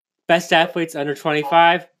 best athletes under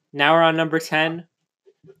 25. Now we're on number 10.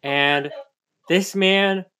 And this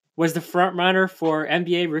man was the front runner for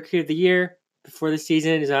NBA Rookie of the Year before the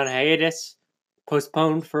season is on hiatus,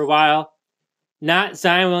 postponed for a while. Not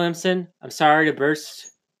Zion Williamson. I'm sorry to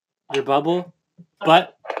burst your bubble,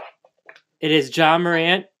 but it is Ja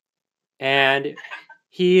Morant, and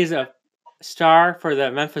he is a star for the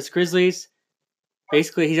Memphis Grizzlies.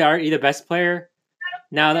 Basically, he's already the best player.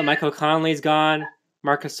 Now that Michael Conley's gone,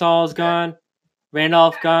 Marc Gasol's gone,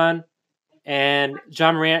 Randolph gone, and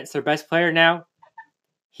Ja Morant's their best player now.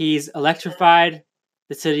 He's electrified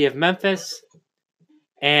the city of Memphis,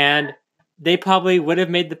 and they probably would have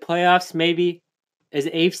made the playoffs maybe as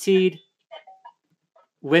 8th seed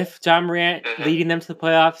with Ja Morant leading them to the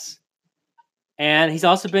playoffs. And he's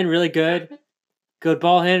also been really good. Good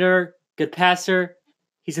ball hitter, good passer.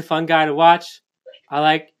 He's a fun guy to watch. I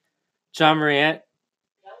like Ja Morant.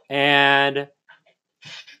 And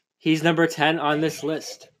he's number 10 on this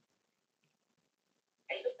list.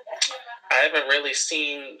 haven't really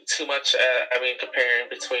seen too much. Comparing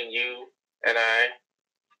between you and I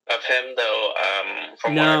of him, though.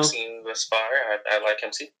 From what I've seen thus far, I like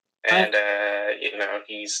him too. And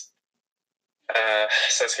he's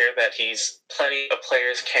says here that he's plenty of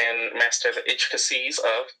players can master the intricacies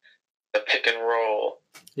of the pick and roll.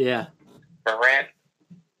 Yeah. Morant,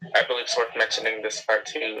 I believe it's worth mentioning this part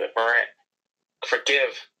too. Morant,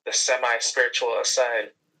 forgive the semi-spiritual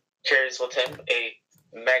aside, carries with him a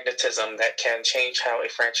magnetism that can change how a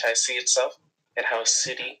franchise sees itself and how a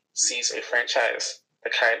city sees a franchise. The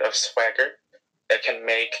kind of swagger that can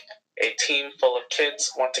make a team full of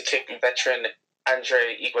kids want to kick veteran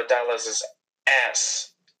Andre Iguodala's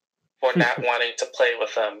ass for not wanting to play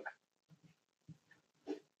with them.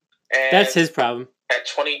 And that's his problem. At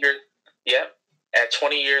 20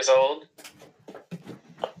 years old,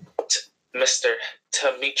 Mr.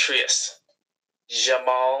 Demetrius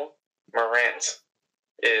Jamal Morant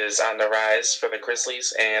is on the rise for the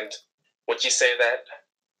Grizzlies. And would you say that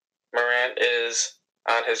Morant is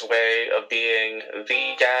on his way of being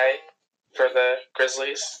the guy for the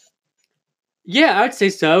Grizzlies? Yeah, I would say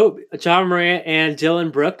so. John Morant and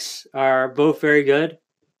Dylan Brooks are both very good,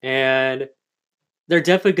 and they're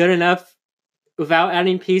definitely good enough without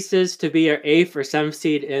adding pieces to be our 8th or 7th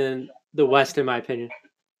seed in the West, in my opinion.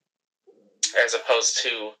 As opposed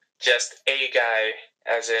to just a guy,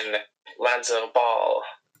 as in Lonzo Ball.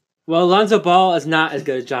 Well, Lonzo Ball is not as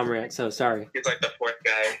good as John Morant, so sorry. He's like the 4th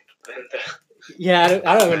guy. Yeah,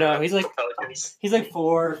 I don't even know. He's like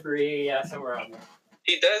 4 or 3, yeah, somewhere around there.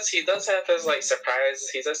 He does have his like surprise.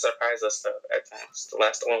 He does surprise us though at times. The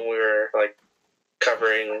last one we were like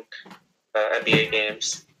covering NBA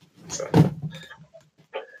games. So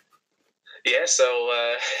yeah,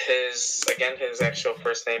 so his actual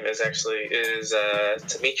first name is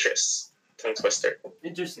Demetrius Tongue Twister.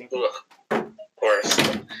 Interesting. Of course.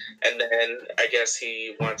 And then I guess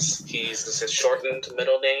this is his shortened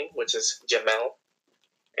middle name, which is Jamel,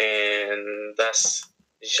 and thus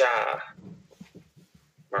Ja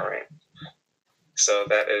Morant. So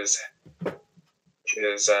that is the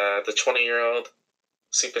 20-year-old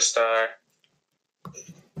superstar.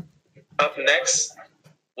 Up next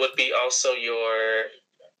would be also your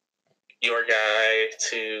guy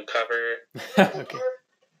to cover. Okay.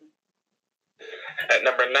 At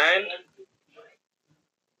number 9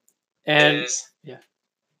 yeah.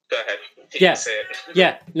 Go ahead. You yeah. can say it.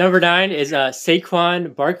 Yeah. Number 9 is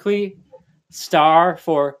Saquon Barkley, star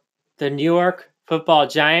for the New York Football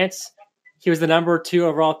Giants. He was the number 2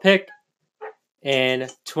 overall pick in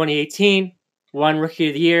 2018, won Rookie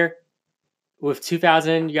of the Year with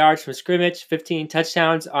 2,000 yards from scrimmage, 15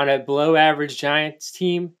 touchdowns on a below-average Giants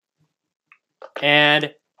team.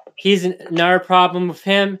 And he's another problem with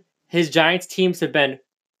him. His Giants teams have been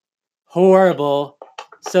horrible,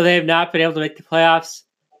 so they have not been able to make the playoffs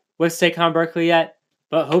with Saquon Barkley yet.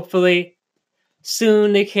 But hopefully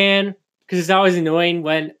soon they can, because it's always annoying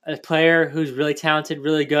when a player who's really talented,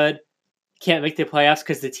 really good, can't make the playoffs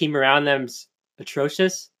because the team around them's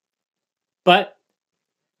atrocious. But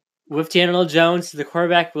with Daniel Jones, the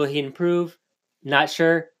quarterback, will he improve? Not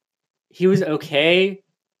sure. He was okay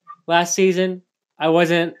last season. I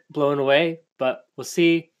wasn't blown away, but we'll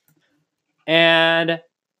see. And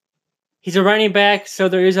he's a running back, so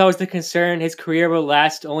there is always the concern his career will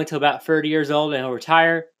last only till about 30 years old and he'll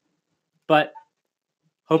retire. But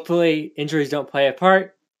hopefully injuries don't play a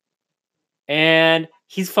part. And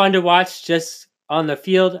he's fun to watch just on the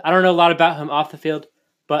field. I don't know a lot about him off the field,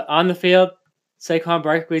 but on the field, Saquon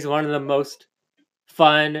Barkley is one of the most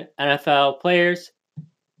fun NFL players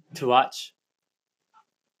to watch.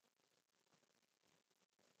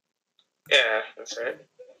 Yeah, that's right.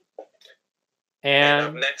 And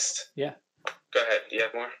up next, yeah. Go ahead. You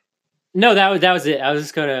have more? No, that was it. I was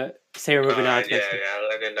just gonna say we're moving on. Yeah.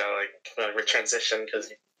 I didn't know, we transition because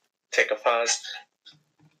you take a pause.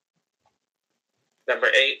 Number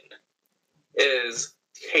 8 is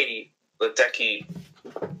Katie Ledecky,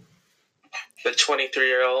 the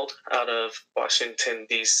 23-year-old out of Washington,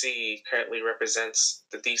 D.C., currently represents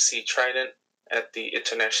the D.C. Trident at the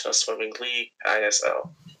International Swimming League, ISL.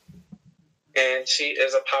 And she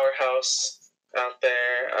is a powerhouse out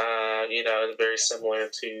there, very similar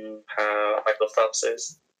to how Michael Phelps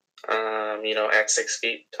is. At 6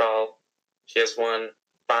 feet tall, she has won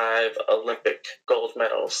 5 Olympic gold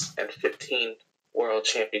medals and 15 World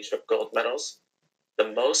Championship gold medals.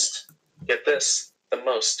 The most, get this, the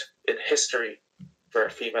most in history for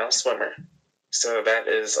a female swimmer. So that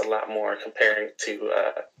is a lot more comparing to,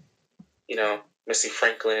 Missy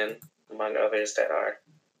Franklin, among others that are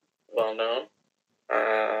well known.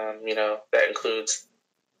 That includes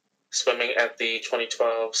Swimming at the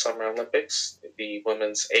 2012 Summer Olympics, the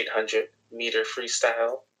women's 800-meter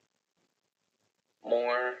freestyle,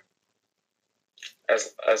 more,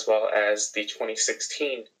 as well as the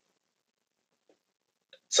 2016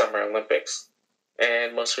 Summer Olympics,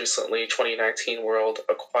 and most recently 2019 World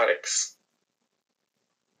Aquatics.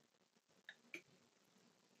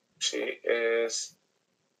 She is,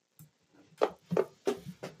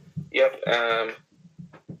 yep.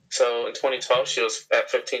 So in 2012, she was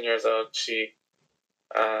at 15 years old. She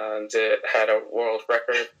had a world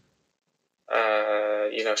record.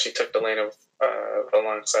 She took the lane of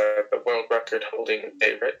alongside the world record holding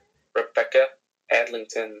favorite Rebecca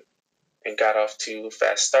Adlington and got off to a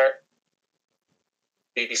fast start.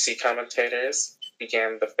 BBC commentators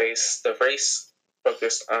began the race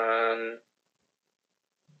focused on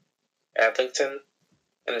Adlington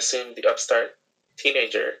and assumed the upstart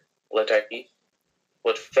teenager Ledecky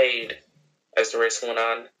would fade as the race went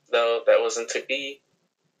on, though that wasn't to be.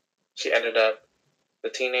 The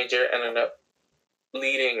teenager ended up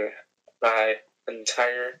leading by an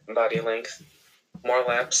entire body length, more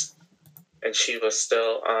laps, and she was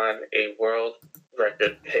still on a world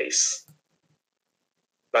record pace.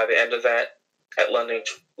 By the end of that, at London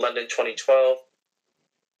 2012,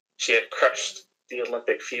 she had crushed the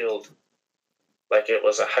Olympic field like it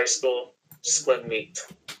was a high school swim meet.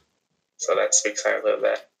 So that speaks highly of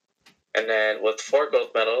that. And then with 4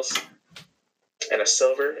 gold medals and a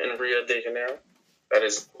silver in Rio de Janeiro, that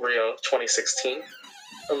is Rio 2016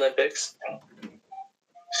 Olympics,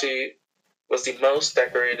 she was the most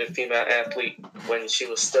decorated female athlete when she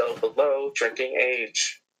was still below drinking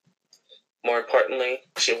age. More importantly,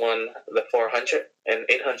 she won the 400 and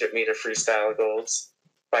 800 meter freestyle golds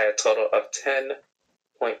by a total of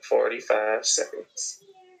 10.45 seconds.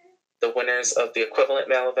 The winners of the equivalent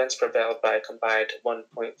male events prevailed by a combined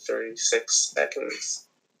 1.36 seconds.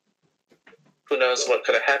 Who knows what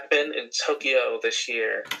could have happened in Tokyo this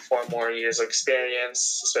year? 4 more years of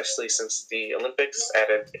experience, especially since the Olympics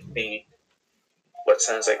added what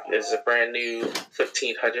sounds like is a brand new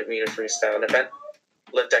 1500 meter freestyle event.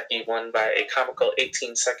 Ledecky won by a comical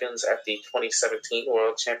 18 seconds at the 2017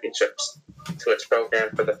 World Championships to its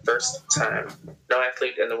program for the first time. No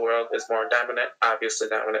athlete in the world is more obviously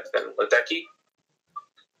dominant than Ledecky.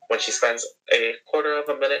 When she spends a quarter of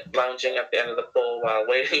a minute lounging at the end of the pool while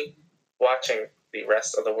watching the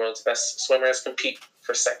rest of the world's best swimmers compete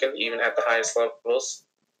for second, even at the highest levels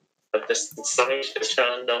of distance swimming, has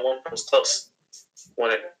shown no one comes close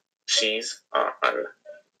when she's on.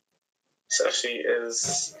 So she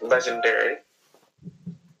is legendary.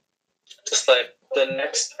 Just like the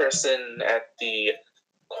next person at the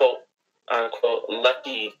quote-unquote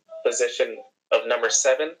lucky position of number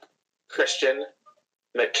 7, Christian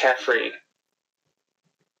McCaffrey.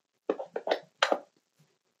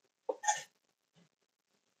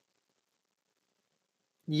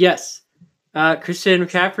 Yes. Christian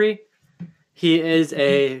McCaffrey, he is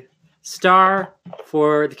a star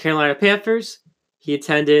for the Carolina Panthers. He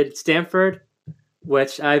attended Stanford,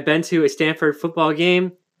 which I've been to a Stanford football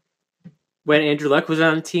game when Andrew Luck was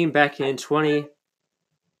on the team back in 2011.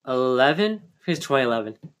 I think it's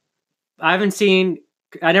 2011.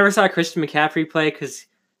 I never saw Christian McCaffrey play because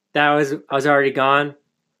I was already gone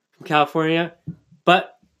from California.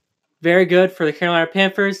 But very good for the Carolina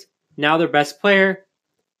Panthers. Now their best player.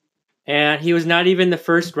 And he was not even the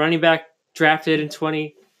first running back drafted in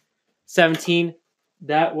 2017.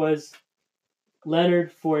 That was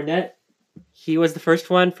Leonard Fournette. He was the first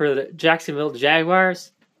one for the Jacksonville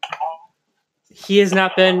Jaguars. He's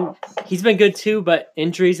been good too, but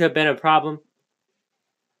injuries have been a problem.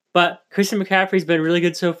 But Christian McCaffrey's been really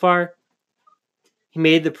good so far. He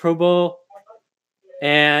made the Pro Bowl,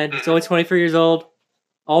 and he's only 24 years old.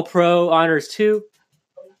 All-Pro honors too.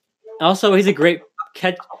 Also, he's a great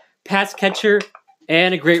pass catcher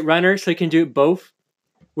and a great runner, so he can do both,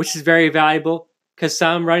 which is very valuable because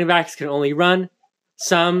some running backs can only run.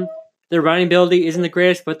 Some, their running ability isn't the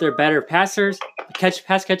greatest, but they're better pass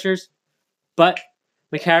catchers. But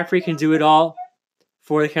McCaffrey can do it all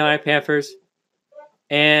for the Carolina Panthers.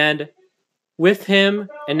 And with him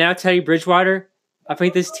and now Teddy Bridgewater, I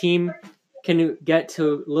think this team can get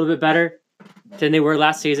to a little bit better than they were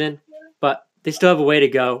last season. But they still have a way to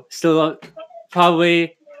go. Still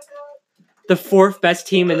probably the 4th best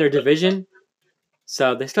team in their division.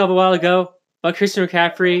 So they still have a while to go. But Christian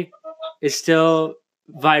McCaffrey is still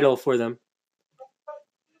vital for them.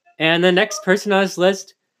 And the next person on this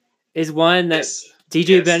list is one that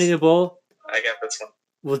DJ Benny the Bull I got this one.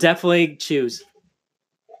 Will definitely choose.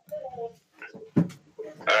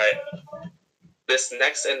 Alright. This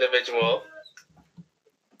next individual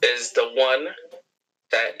is the one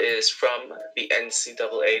that is from the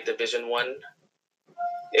NCAA Division One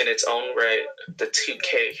in its own right, the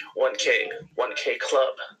 2K, 1K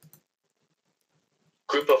club.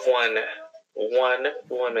 Group of one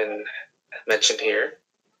woman mentioned here.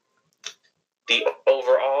 The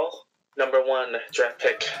overall number one draft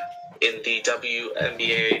pick in the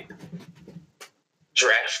WNBA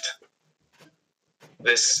draft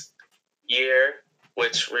this year,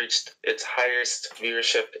 which reached its highest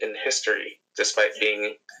viewership in history, despite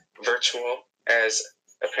being virtual, as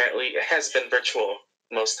apparently it has been virtual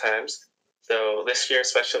most times. So this year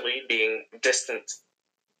especially being distant.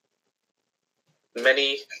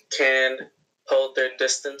 Many can hold their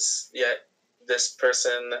distance, yet this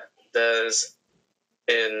person does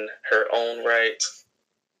in her own right.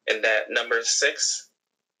 And that number 6,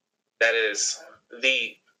 that is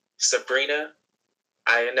the Sabrina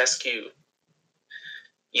Ionescu.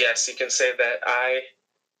 Yes, you can say that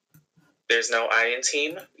there's no I in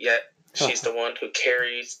team, yet she's the one who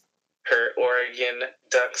carries her Oregon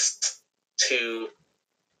Ducks to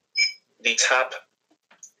the top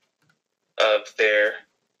of their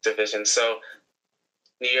division. So,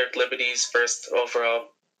 New York Liberty's first overall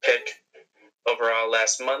pick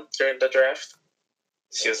last month during the draft.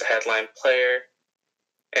 She was a headline player,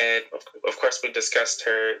 and of course we discussed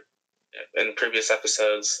her in previous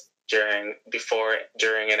episodes during,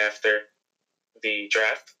 and after the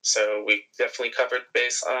draft. So we definitely covered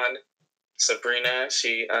base on Sabrina.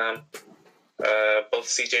 She, both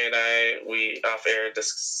CJ and I, we off air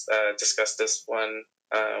discussed this one.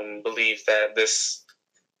 Believe that this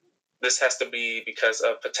has to be because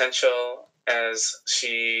of potential, as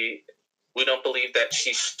we don't believe that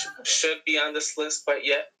she should be on this list, but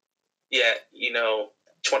yet, the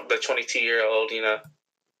 22-year-old,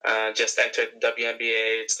 just entered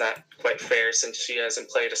WNBA. It's not quite fair since she hasn't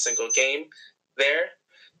played a single game there.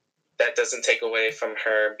 That doesn't take away from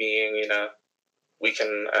her being, we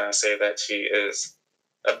can say that she is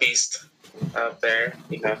a beast out there,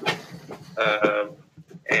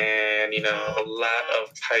 and, a lot of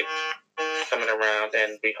hype coming around,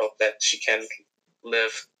 and we hope that she can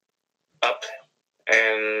live up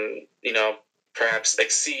and, perhaps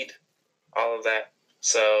exceed all of that.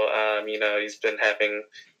 So, he's been having,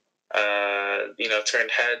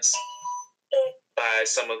 turned heads by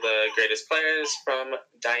some of the greatest players, from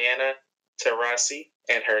Diana Taurasi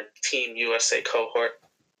and her Team USA cohort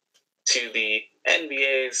to the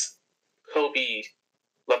NBA's Kobe,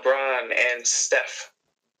 LeBron, and Steph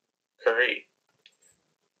Curry.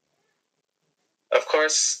 Of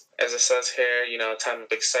course, as it says here, time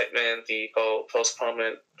of excitement, the whole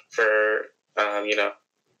postponement for,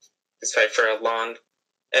 despite for a long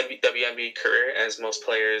WNBA career, as most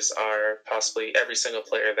players are, possibly every single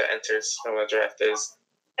player that enters from a draft is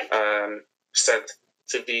set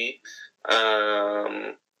to be.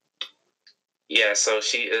 So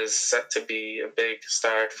she is set to be a big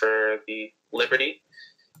star for the Liberty.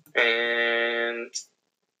 And,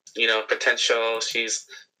 potential, she's,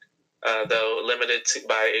 though limited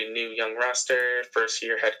by a new young roster,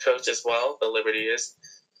 first-year head coach as well, the Liberty is.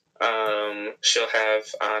 She'll have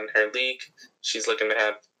on her league, she's looking to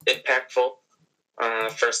have impactful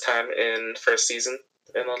first season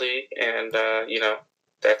in the league, and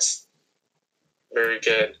that's very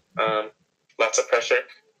good. Lots of pressure.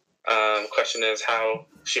 Question is how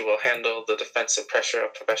she will handle the defensive pressure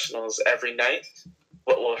of professionals every night.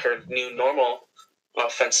 What will her new normal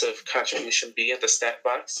offensive contribution be in the stat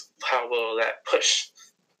box? How will that push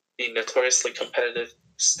the notoriously competitive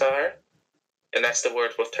star? And that's the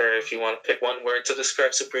word with her, if you want to pick one word to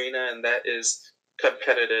describe Sabrina, and that is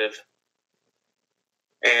competitive.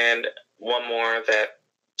 And one more, that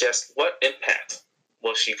just what impact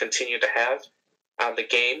will she continue to have on the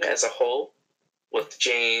game as a whole, with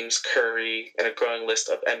James, Curry, and a growing list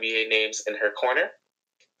of NBA names in her corner?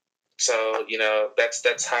 So,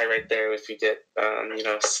 that's high right there if you get,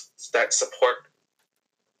 that support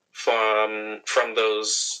from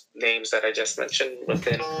those names that I just mentioned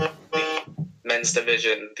within the men's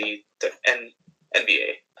division, the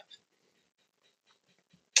NBA.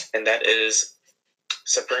 And that is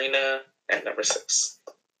Sabrina at number 6.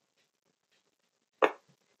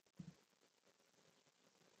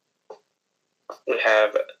 We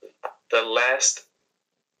have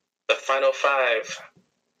the final 5,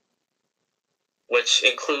 which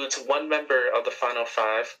includes one member of the final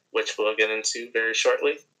 5, which we'll get into very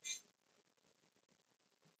shortly.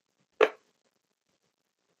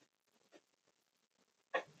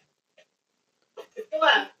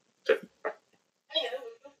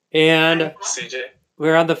 And CJ,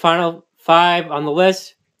 we're on the final 5 on the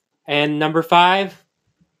list, and number 5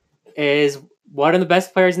 is one of the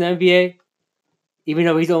best players in the NBA, even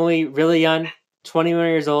though he's only really young, 21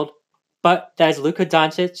 years old. But that is Luka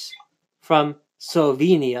Doncic from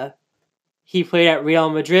Slovenia. He played at Real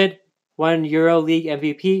Madrid, won EuroLeague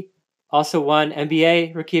MVP, also won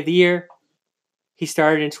NBA Rookie of the Year. He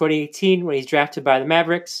started in 2018 when he's drafted by the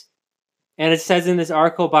Mavericks. And it says in this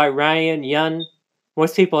article by Ryan Young,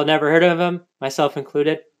 most people have never heard of him, myself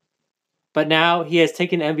included. But now he has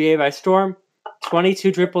taken the NBA by storm.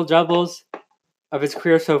 22 triple doubles of his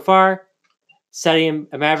career so far, setting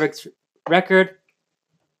a Mavericks record.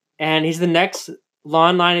 And he's the next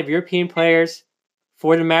long line of European players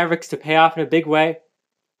for the Mavericks to pay off in a big way.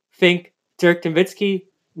 Think Dirk Nowitzki,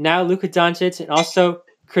 now Luka Doncic, and also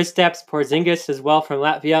Kristaps Porzingis as well from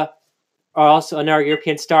Latvia are also another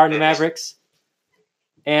European star in the Mavericks.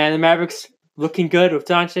 And the Mavericks looking good with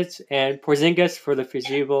Doncic and Porzingis for the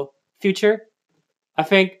foreseeable future. I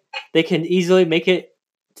think they can easily make it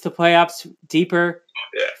to the playoffs deeper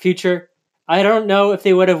future. I don't know if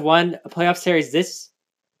they would have won a playoff series this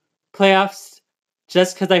playoffs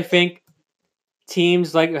just because I think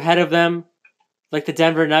teams like ahead of them, like the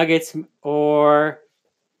Denver Nuggets or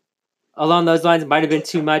along those lines, might have been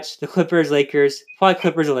too much. The Clippers, Lakers, probably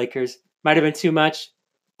Clippers or Lakers might have been too much.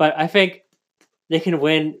 But I think they can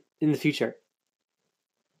win in the future.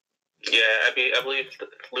 Yeah, I believe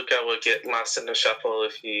Luka would get lost in the shuffle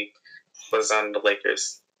if he was on the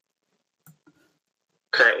Lakers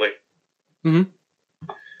currently.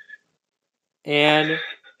 And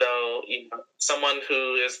so, someone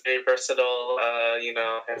who is very versatile,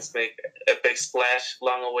 has made a big splash,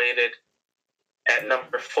 long awaited, at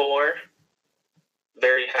number 4.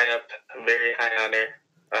 Very high up, very high honor.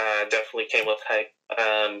 Definitely came with hype.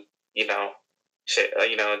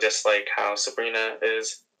 Just like how Sabrina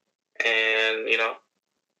is, and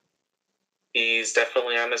he's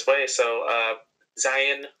definitely on his way. So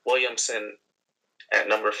Zion Williamson at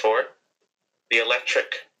number 4, the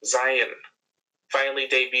electric Zion finally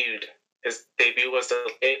debuted. His debut was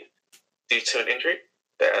delayed due to an injury,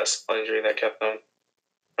 a small injury that kept him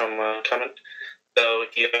from coming. So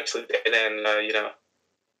he eventually did, and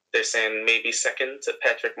they're saying maybe second to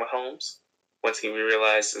Patrick Mahomes once he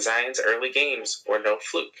realized Zion's early games were no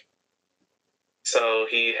fluke. So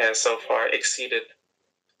he has so far exceeded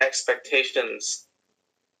expectations,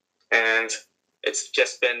 and it's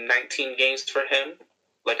just been 19 games for him.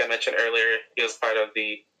 Like I mentioned earlier, he was part of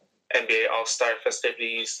the NBA All-Star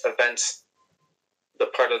festivities events. The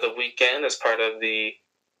part of the weekend is part of the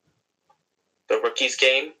Rookies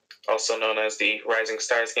game, also known as the Rising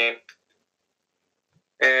Stars game.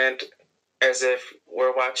 And as if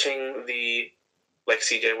we're watching like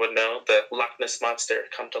CJ would know, the Loch Ness Monster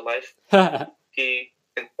come to life. He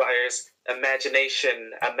inspires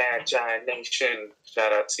imagination.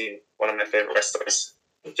 Shout out to one of my favorite wrestlers,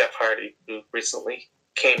 Jeff Hardy, who recently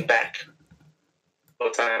came back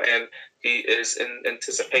full time, and he is in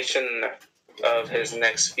anticipation of his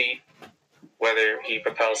next feat, whether he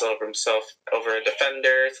propels over himself over a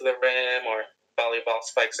defender to the rim or volleyball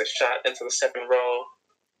spikes a shot into the second row.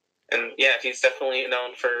 And yeah, he's definitely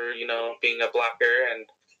known for being a blocker and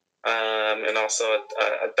also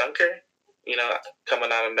a dunker,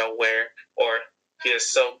 coming out of nowhere. Or he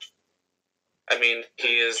is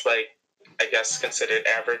he is like, I guess, considered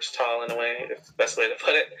average tall in a way, if the best way to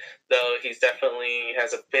put it. Though he's definitely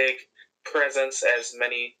has a big presence, as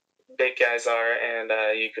many big guys are, and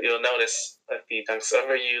you'll notice if he dunks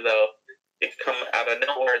over you, though, it come out of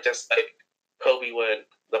nowhere, just like Kobe would,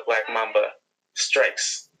 the Black Mamba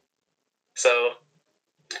strikes. So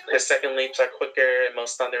his second leaps are quicker and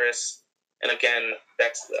most thunderous. And again,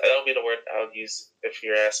 that'll be the word I would use if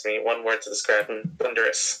you ask me. One word to describe him: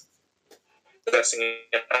 thunderous. Possessing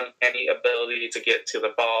any ability to get to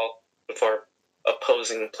the ball before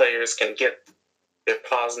opposing players can get their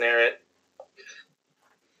paws near it.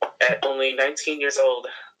 At only 19 years old,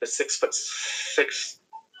 the 6'6"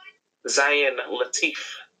 Zion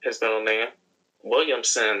Latif, his middle name,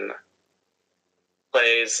 Williamson,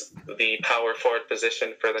 plays the power forward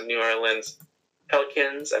position for the New Orleans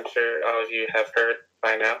Pelicans. I'm sure all of you have heard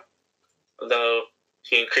by now. Though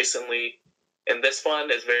he increasingly, in this one,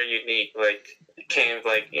 is very unique. Like, it came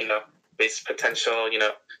base potential.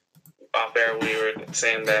 Off air we were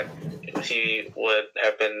saying that he would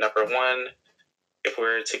have been number 1 if we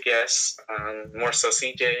were to guess. More so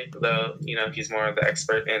CJ, though he's more of the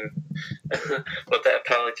expert in with the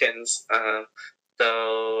Pelicans.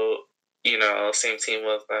 Though same team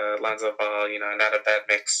with Lonzo Ball. Not a bad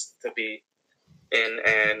mix to be in,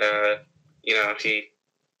 and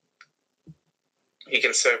he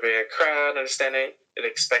can survey a crowd, understanding it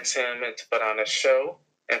expects him to put on a show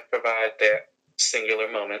and provide that singular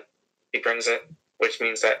moment. He brings it, which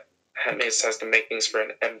means that Handmaid's has the makings for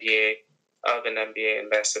an NBA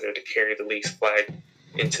ambassador to carry the league's flag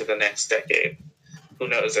into the next decade. Who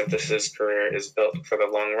knows if his career is built for the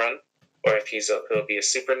long run, or if he'll be a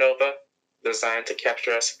supernova designed to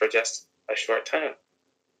capture us for just a short time.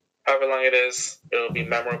 However long it is, it will be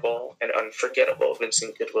memorable and unforgettable,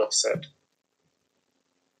 Vincent Goodwill said.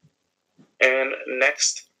 And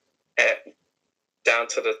next, down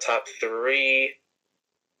to the top 3,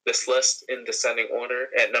 this list in descending order.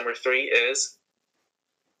 At number 3 is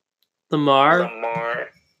Lamar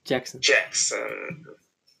Jackson.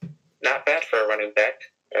 Not bad for a running back,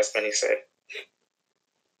 as many say.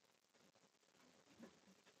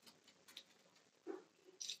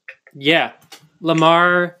 Yeah,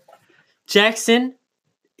 Lamar Jackson,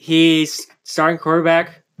 he's starting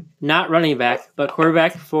quarterback, not running back, but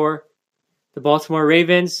quarterback for the Baltimore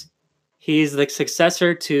Ravens. He's the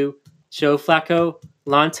successor to Joe Flacco,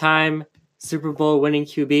 longtime Super Bowl winning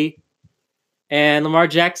QB. And Lamar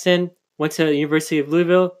Jackson went to the University of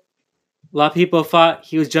Louisville. A lot of people thought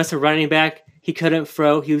he was just a running back. He couldn't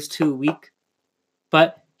throw. He was too weak.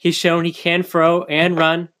 But he's shown he can throw and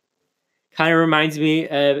run. Kind of reminds me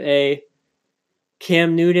of a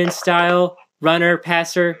Cam Newton style runner,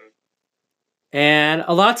 passer. And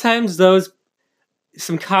a lot of times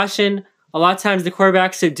some caution, a lot of times the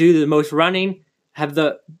quarterbacks that do the most running have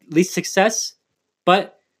the least success.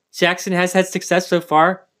 But Jackson has had success so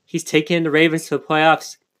far. He's taken the Ravens to the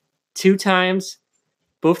playoffs 2 times.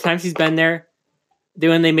 Both times he's been there.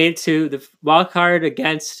 Then when they made it to the wild card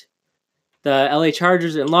against the LA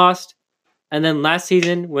Chargers and lost. And then last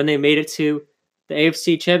season when they made it to the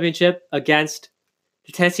AFC Championship against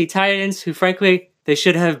the Tennessee Titans, who frankly they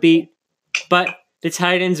should have beat. But the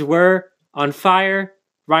Titans were on fire.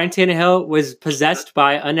 Ryan Tannehill was possessed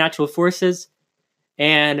by unnatural forces.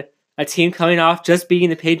 And a team coming off just beating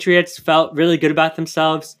the Patriots felt really good about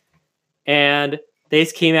themselves. And they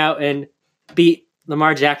just came out and beat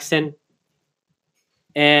Lamar Jackson.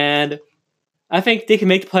 And I think they can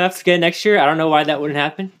make the playoffs again next year. I don't know why that wouldn't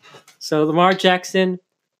happen. So Lamar Jackson,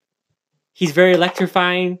 he's very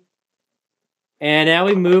electrifying. And now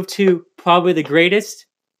we move to probably the greatest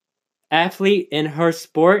athlete in her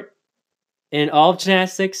sport in all of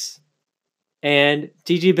gymnastics. And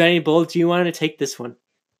DG Benny Bull, do you want to take this one?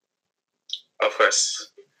 Of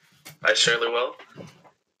course. I surely will.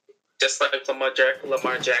 Just like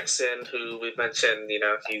Lamar Jackson, who we mentioned,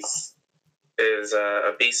 he is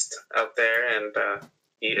a beast out there, and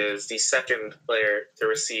he is the second player to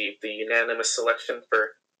receive the unanimous selection for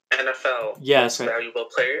NFL Most Valuable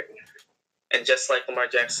Player. And just like Lamar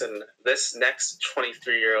Jackson, this next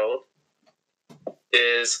 23-year-old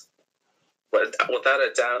is, without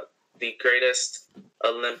a doubt, the greatest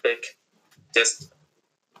Olympic, just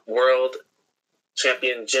world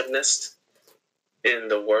champion gymnast in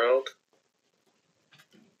the world.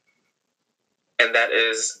 And that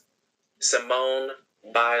is Simone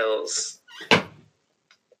Biles.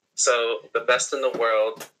 So the best in the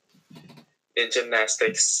world in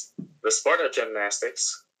gymnastics, the sport of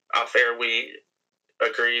gymnastics. Off air, we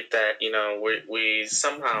agreed that,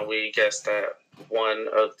 we guessed that one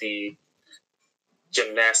of the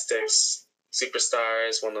gymnastics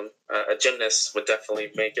superstars, a gymnast would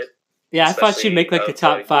definitely make it. Yeah, I thought she'd make the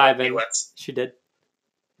top 5, and she did.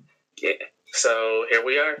 Yeah, so here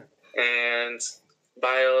we are. And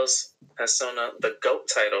Biles has sewn up the GOAT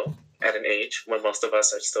title at an age when most of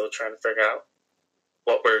us are still trying to figure out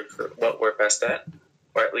what we're best at,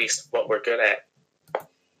 or at least what we're good at.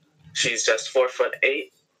 She's just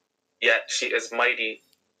 4'8", yet she is mighty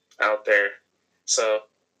out there. So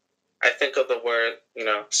I think of the word,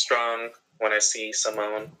 strong when I see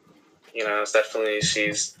Simone. It's definitely,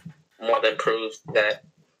 she's more than proved that.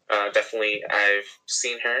 Definitely, I've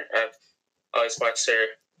seen her. I've always watched her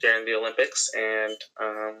during the Olympics, and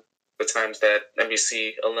the times that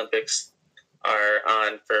NBC Olympics are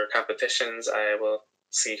on for competitions, I will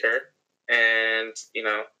see her. And,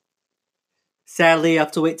 sadly, you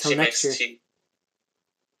have to wait till next year.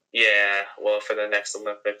 For the next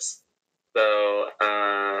Olympics.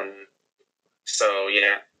 So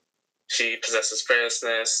yeah, she possesses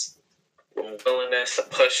fearlessness, willingness to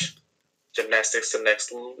push gymnastics to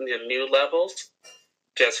next new levels.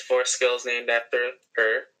 She has 4 skills named after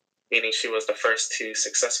her, meaning she was the first to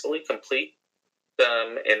successfully complete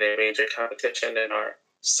them in a major competition and are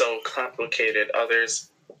so complicated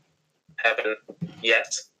others haven't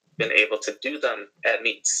yet been able to do them at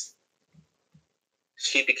meets.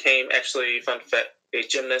 She became, actually, fun fact, a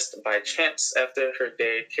gymnast by chance after her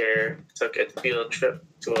daycare took a field trip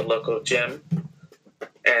to a local gym,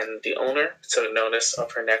 and the owner took notice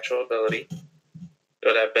of her natural ability it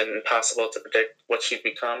would have been impossible to predict what she'd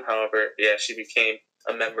become. However, yeah, she became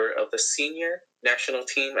a member of the senior national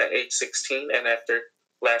team at age 16, and after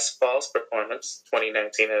last fall's performance,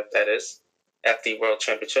 2019 that is, at the World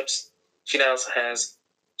Championships, she now has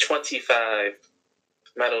 25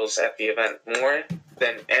 medals at the event, more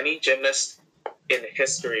than any gymnast in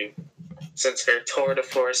history since her tour de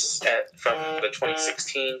force from the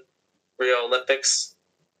 2016 Rio Olympics.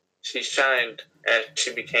 She shined as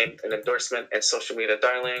she became an endorsement and social media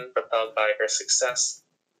darling, propelled by her success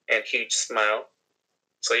and huge smile.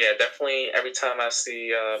 So yeah, definitely every time I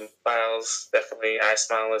see Biles, definitely I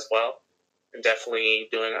smile as well. And definitely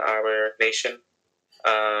doing our nation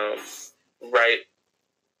right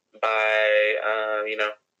by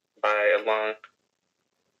by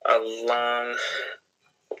a long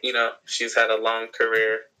she's had a long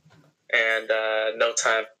career and no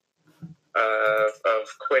time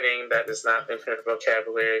of quitting. That is not in her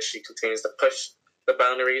vocabulary. She continues to push the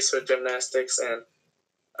boundaries for gymnastics, and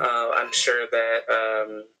I'm sure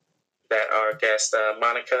that that our guest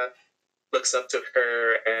Monica looks up to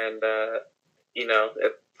her, and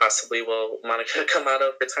it possibly will Monica come out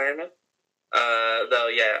of retirement. Though,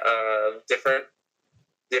 yeah, different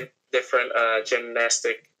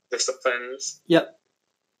gymnastic disciplines. Yep.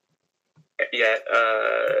 Yet,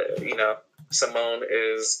 Simone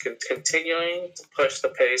is continuing to push the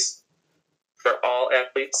pace for all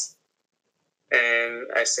athletes, and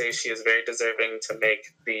I say she is very deserving to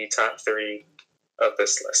make the top 3 of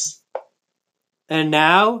this list. And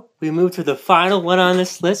now we move to the final one on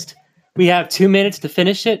this list. We have 2 minutes to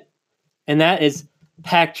finish it, and that is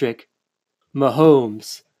Patrick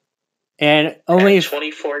Mahomes. And only at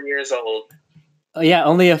 24 years old.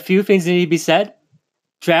 Only a few things need to be said.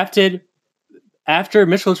 Drafted after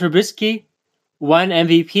Mitchell Trubisky, won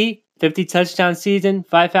MVP, 50 touchdown season,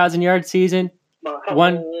 5,000 yard season,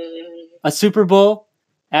 won a Super Bowl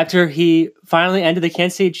after he finally ended the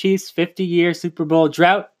Kansas City Chiefs' 50-year Super Bowl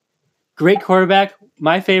drought. Great quarterback,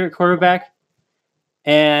 my favorite quarterback,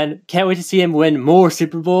 and can't wait to see him win more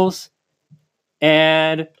Super Bowls.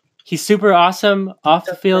 And he's super awesome off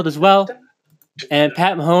the field as well. And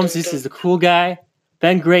Pat Mahomes, this is a cool guy.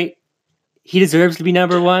 Been great. He deserves to be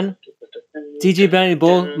number 1. DJ Benny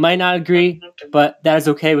Bull might not agree, but that is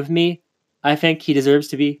okay with me. I think he deserves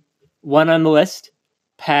to be 1 on the list.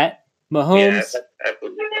 Pat Mahomes. Yeah, I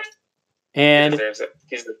believe it. And he deserves it.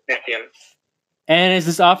 He's the champion. And as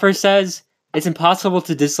this offer says, it's impossible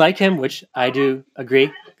to dislike him, which I do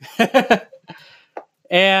agree.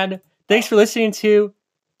 And thanks for listening to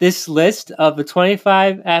this list of the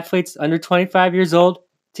 25 athletes under 25 years old.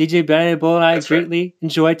 TJ Bennett Bull and I greatly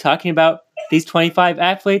enjoyed talking about these 25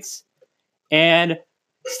 athletes. And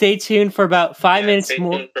stay tuned for about 5 minutes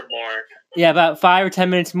more. Stay tuned for more. Yeah, about 5 or 10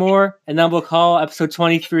 minutes more, and then we'll call episode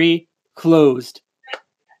 23 closed.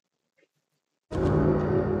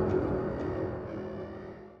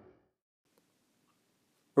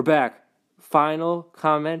 We're back. Final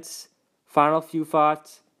comments, final few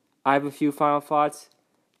thoughts. I have a few final thoughts.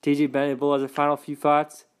 TJ Bennett Bull has a final few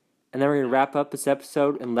thoughts. And then we're going to wrap up this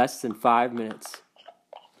episode in less than 5 minutes.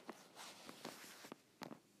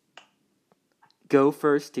 Go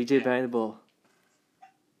first, TJ Bennett Bull.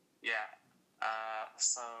 Yeah.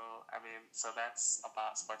 So that's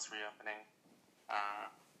about sports reopening.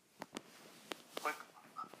 Quick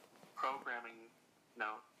programming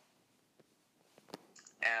note.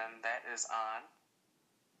 And that is on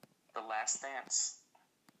The Last Dance,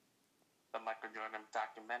 the Michael Jordan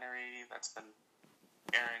documentary that's been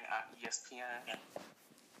airing on ESPN,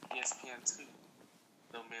 ESPN2,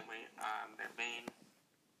 though mainly on their main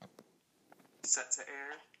set to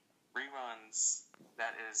air reruns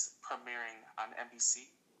that is premiering on NBC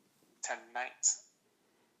tonight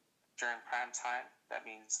during prime time. That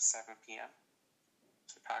means 7 p.m.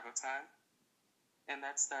 Chicago time. And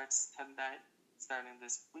that starts tonight, starting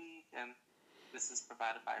this week, and this is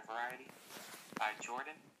provided by Variety, by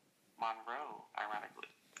Jordan Monroe, ironically.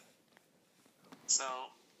 So,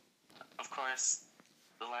 of course,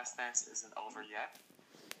 The Last Dance isn't over yet.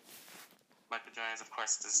 Michael Jordan, of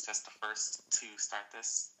course, is just the first to start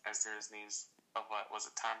this, as there's news of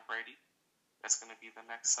Tom Brady? That's going to be the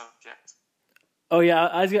next subject. Oh yeah,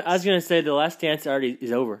 I was gonna say The Last Dance already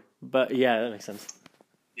is over, but yeah, that makes sense.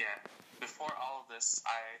 Yeah, before all of this,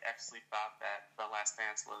 I actually thought that The Last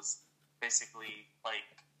Dance was basically like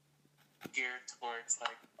geared towards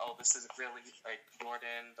like, oh, this is really like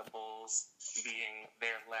Jordan, the Bulls being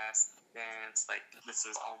their last dance. Like this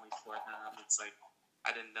is only for them. It's like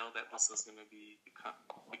I didn't know that this was gonna be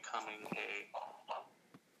becoming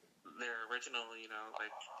their original.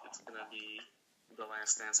 Like it's gonna be The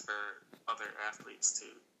Last Dance for other athletes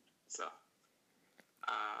too. So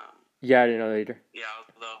Yeah, I didn't know that either. Yeah,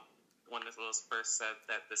 although when it was first said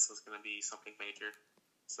that this was going to be something major,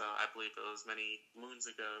 so I believe it was many moons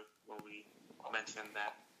ago when we mentioned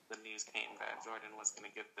that the news came that Jordan was going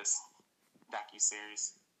to get this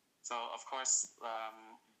docu-series. So, of course,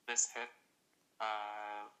 this hit,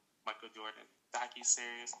 Michael Jordan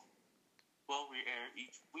docu-series will re-air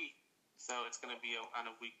each week. So it's going to be on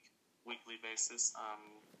a weekly basis,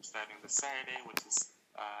 starting this Saturday, which is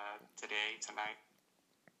tonight.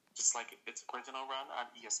 Just like its original run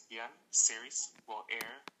on ESPN, series will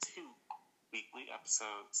air 2 weekly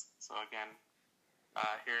episodes. So again,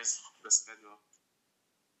 here's the schedule.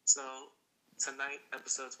 So tonight,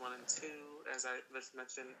 episodes 1 and 2, as I just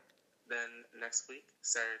mentioned. Then next week,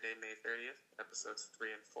 Saturday, May 30th, episodes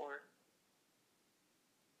 3 and 4.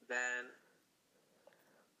 Then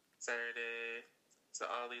Saturday, so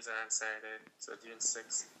all these are on Saturday. So June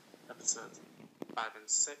 6th, episodes 5 and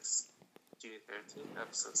 6. June 13th,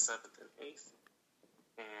 episodes 7th and 8th.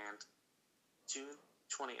 And June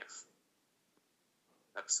 20th,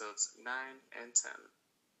 episodes 9 and 10.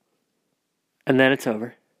 And then it's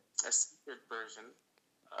over. A secret version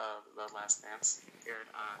of The Last Dance aired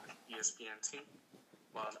on ESPN2,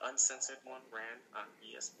 while an uncensored one ran on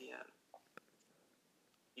ESPN.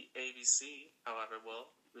 The ABC, however, will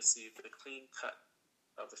receive the clean cut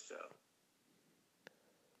of the show.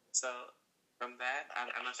 So, from that,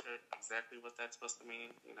 I'm not sure exactly what that's supposed to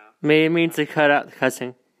mean, Maybe it means to cut out the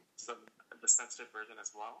cussing. So, the censored version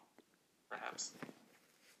as well, perhaps.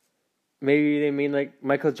 Maybe they mean like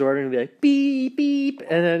Michael Jordan would be like beep beep,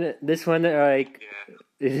 and then this one like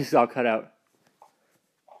it's just all cut out.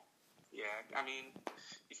 Yeah, I mean,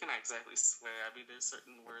 you cannot exactly swear. I mean, there's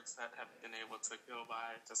certain words that have been able to go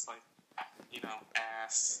by, just like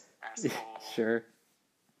ass, asshole, Sure,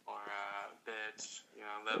 or bitch.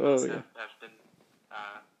 Those have been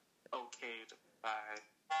okayed by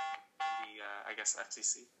the I guess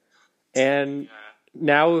FCC. And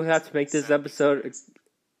now we have to make this episode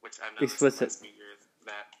which I know explicit. Last few years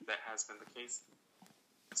that has been the case.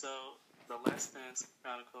 So, The Last Dance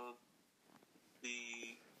chronicled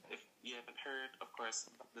if you haven't heard, of course,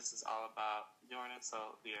 this is all about Jordan,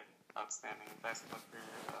 so the outstanding basketball career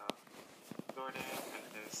of Jordan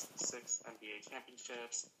and his 6 NBA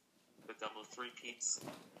championships, the double three-peats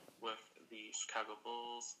with the Chicago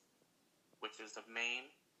Bulls, which is the main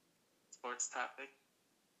sports topic,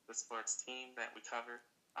 the sports team that we cover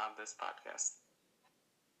on this podcast.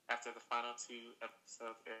 After the final 2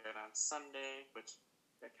 episodes aired on Sunday, which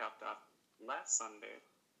got capped off last Sunday,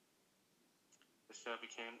 the show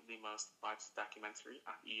became the most watched documentary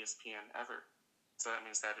on ESPN ever. So that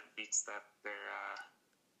means that it beats up their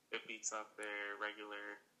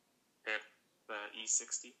regular hit, the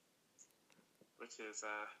E60, which is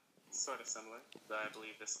sort of similar. Though I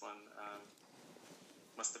believe this one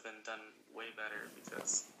must have been done way better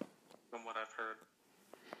because, from what I've heard,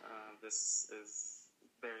 this is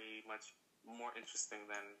very much more interesting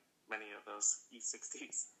than many of those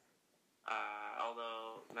E60s.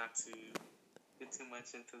 Although, not to get too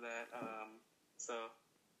much into that, so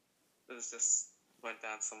this just went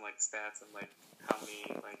down some stats and how many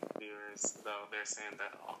viewers, though they're saying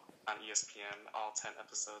that on ESPN all 10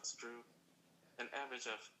 episodes drew an average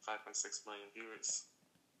of 5.6 million viewers.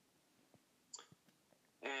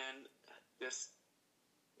 And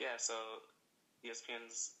so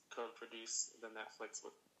ESPN's co-produced the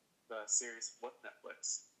series with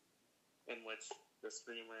Netflix, in which the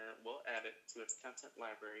streamer will add it to its content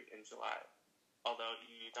library in July. Although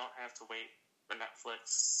you don't have to wait for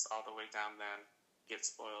Netflix all the way down then, get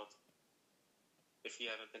spoiled. If you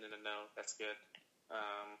haven't been in the know, that's good.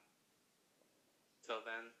 Till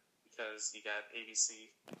then, because you got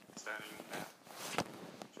ABC starting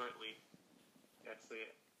shortly. Actually,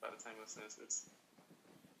 by the time you listen to this, it's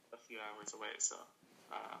a few hours away, so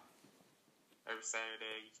every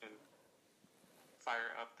Saturday you can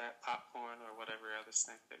fire up that popcorn or whatever other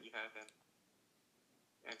snack that you have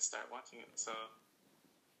and start watching it. So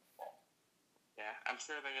yeah, I'm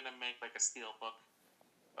sure they're gonna make a steel book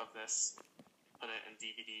of this, put it in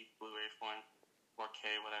DVD, Blu-ray form,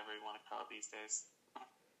 4K, whatever you want to call it these days.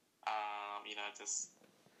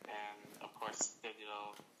 And of course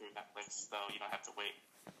digital through Netflix, though you don't have to wait.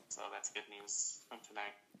 So that's good news from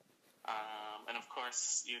tonight. And of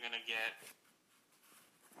course, you're going to get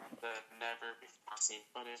the never-before-seen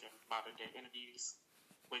footage and modern-day interviews,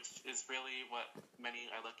 which is really what many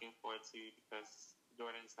are looking forward to because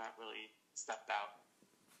Jordan's not really stepped out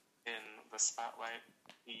in the spotlight.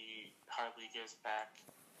 He hardly gives back.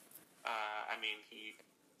 He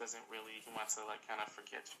doesn't really, he wants to kind of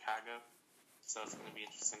forget Chicago. So it's going to be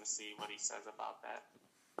interesting to see what he says about that.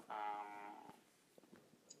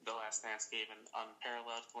 The Last Dance gave an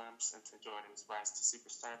unparalleled glimpse into Jordan's rise to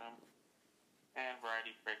superstardom, and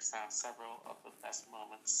Variety breaks down several of the best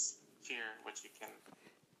moments here, which you can,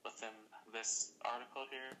 within this article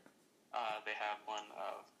here, they have one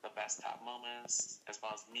of the best top moments, as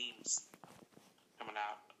well as memes coming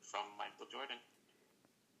out from Michael Jordan.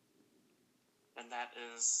 And that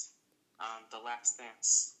is The Last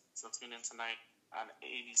Dance. So tune in tonight on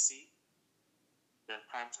ABC. They're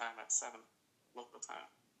prime time at 7 local time.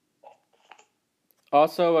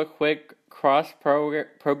 Also, a quick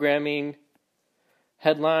cross-programming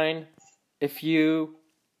headline. If you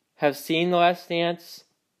have seen The Last Dance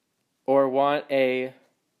or want a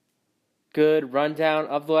good rundown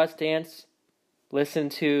of The Last Dance, listen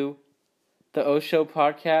to the O Show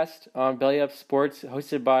podcast on Belly Up Sports,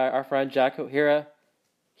 hosted by our friend Jack O'Hara.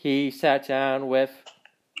 He sat down with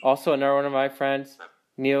also another one of my friends,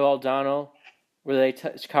 Neil O'Donnell,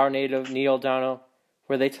 Chicago native Neil O'Donnell,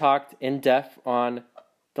 where they talked in depth on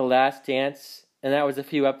The Last Dance, and that was a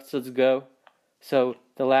few episodes ago. So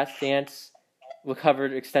The Last Dance, we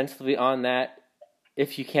covered extensively on that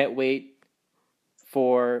if you can't wait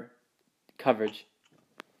for coverage.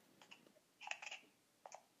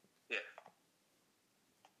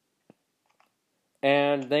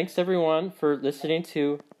 And thanks everyone for listening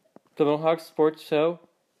to the Mohawk Sports Show,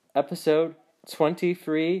 episode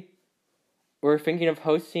 23. We're thinking of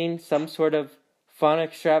hosting some sort of fun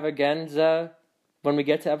extravaganza when we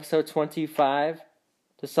get to episode 25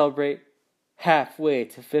 to celebrate halfway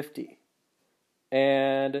to 50.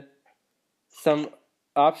 And some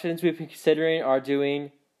options we've been considering are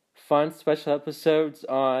doing fun special episodes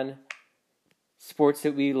on sports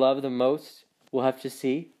that we love the most. We'll have to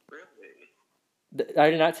see. I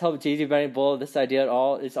did not tell Jay-Z Benny Bull this idea at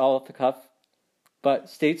all. It's all off the cuff. But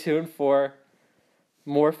stay tuned for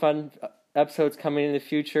more fun episodes coming in the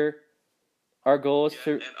future. Our goal is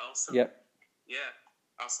to... And also,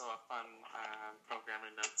 also a fun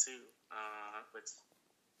programming note too, which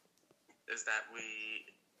is that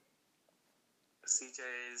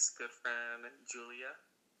CJ's good friend Julia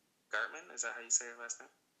Gartman, is that how you say her last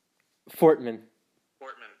name? Fortman.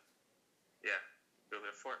 Yeah,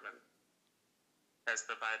 Julia Fortman has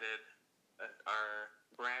provided our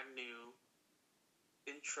brand new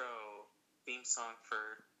intro theme song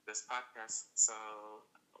for this podcast. So,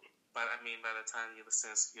 by the time you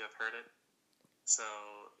listen, you have heard it. So,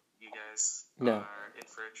 you guys are in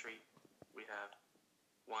for a treat. We have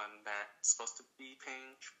one that's supposed to be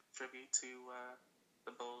paying tribute to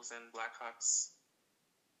the Bulls and Blackhawks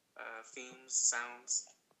themes, sounds,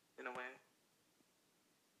 in a way.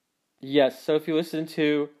 Yes, so if you listen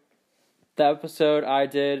to the episode I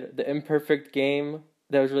did, The Imperfect Game,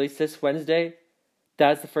 that was released this Wednesday,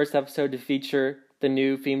 that's the first episode to feature the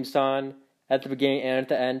new theme song at the beginning and at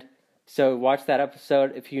the end. So watch that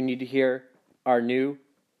episode if you need to hear our new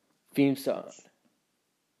theme song.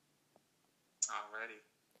 Alrighty.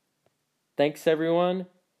 Thanks, everyone.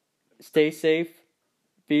 Stay safe.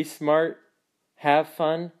 Be smart. Have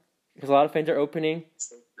fun. Because a lot of things are opening.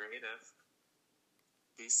 Stay creative.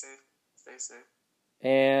 Be safe. Stay safe.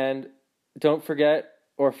 And don't forget,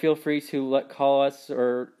 or feel free to call us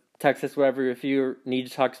or text us, whatever. If you need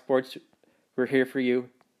to talk sports, we're here for you.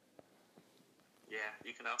 Yeah,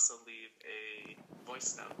 you can also leave a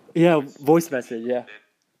voice note. Yeah, voice message, yeah.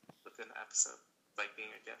 Within the episode, like being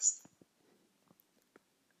a guest.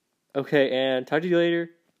 Okay, and talk to you later.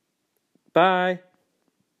 Bye.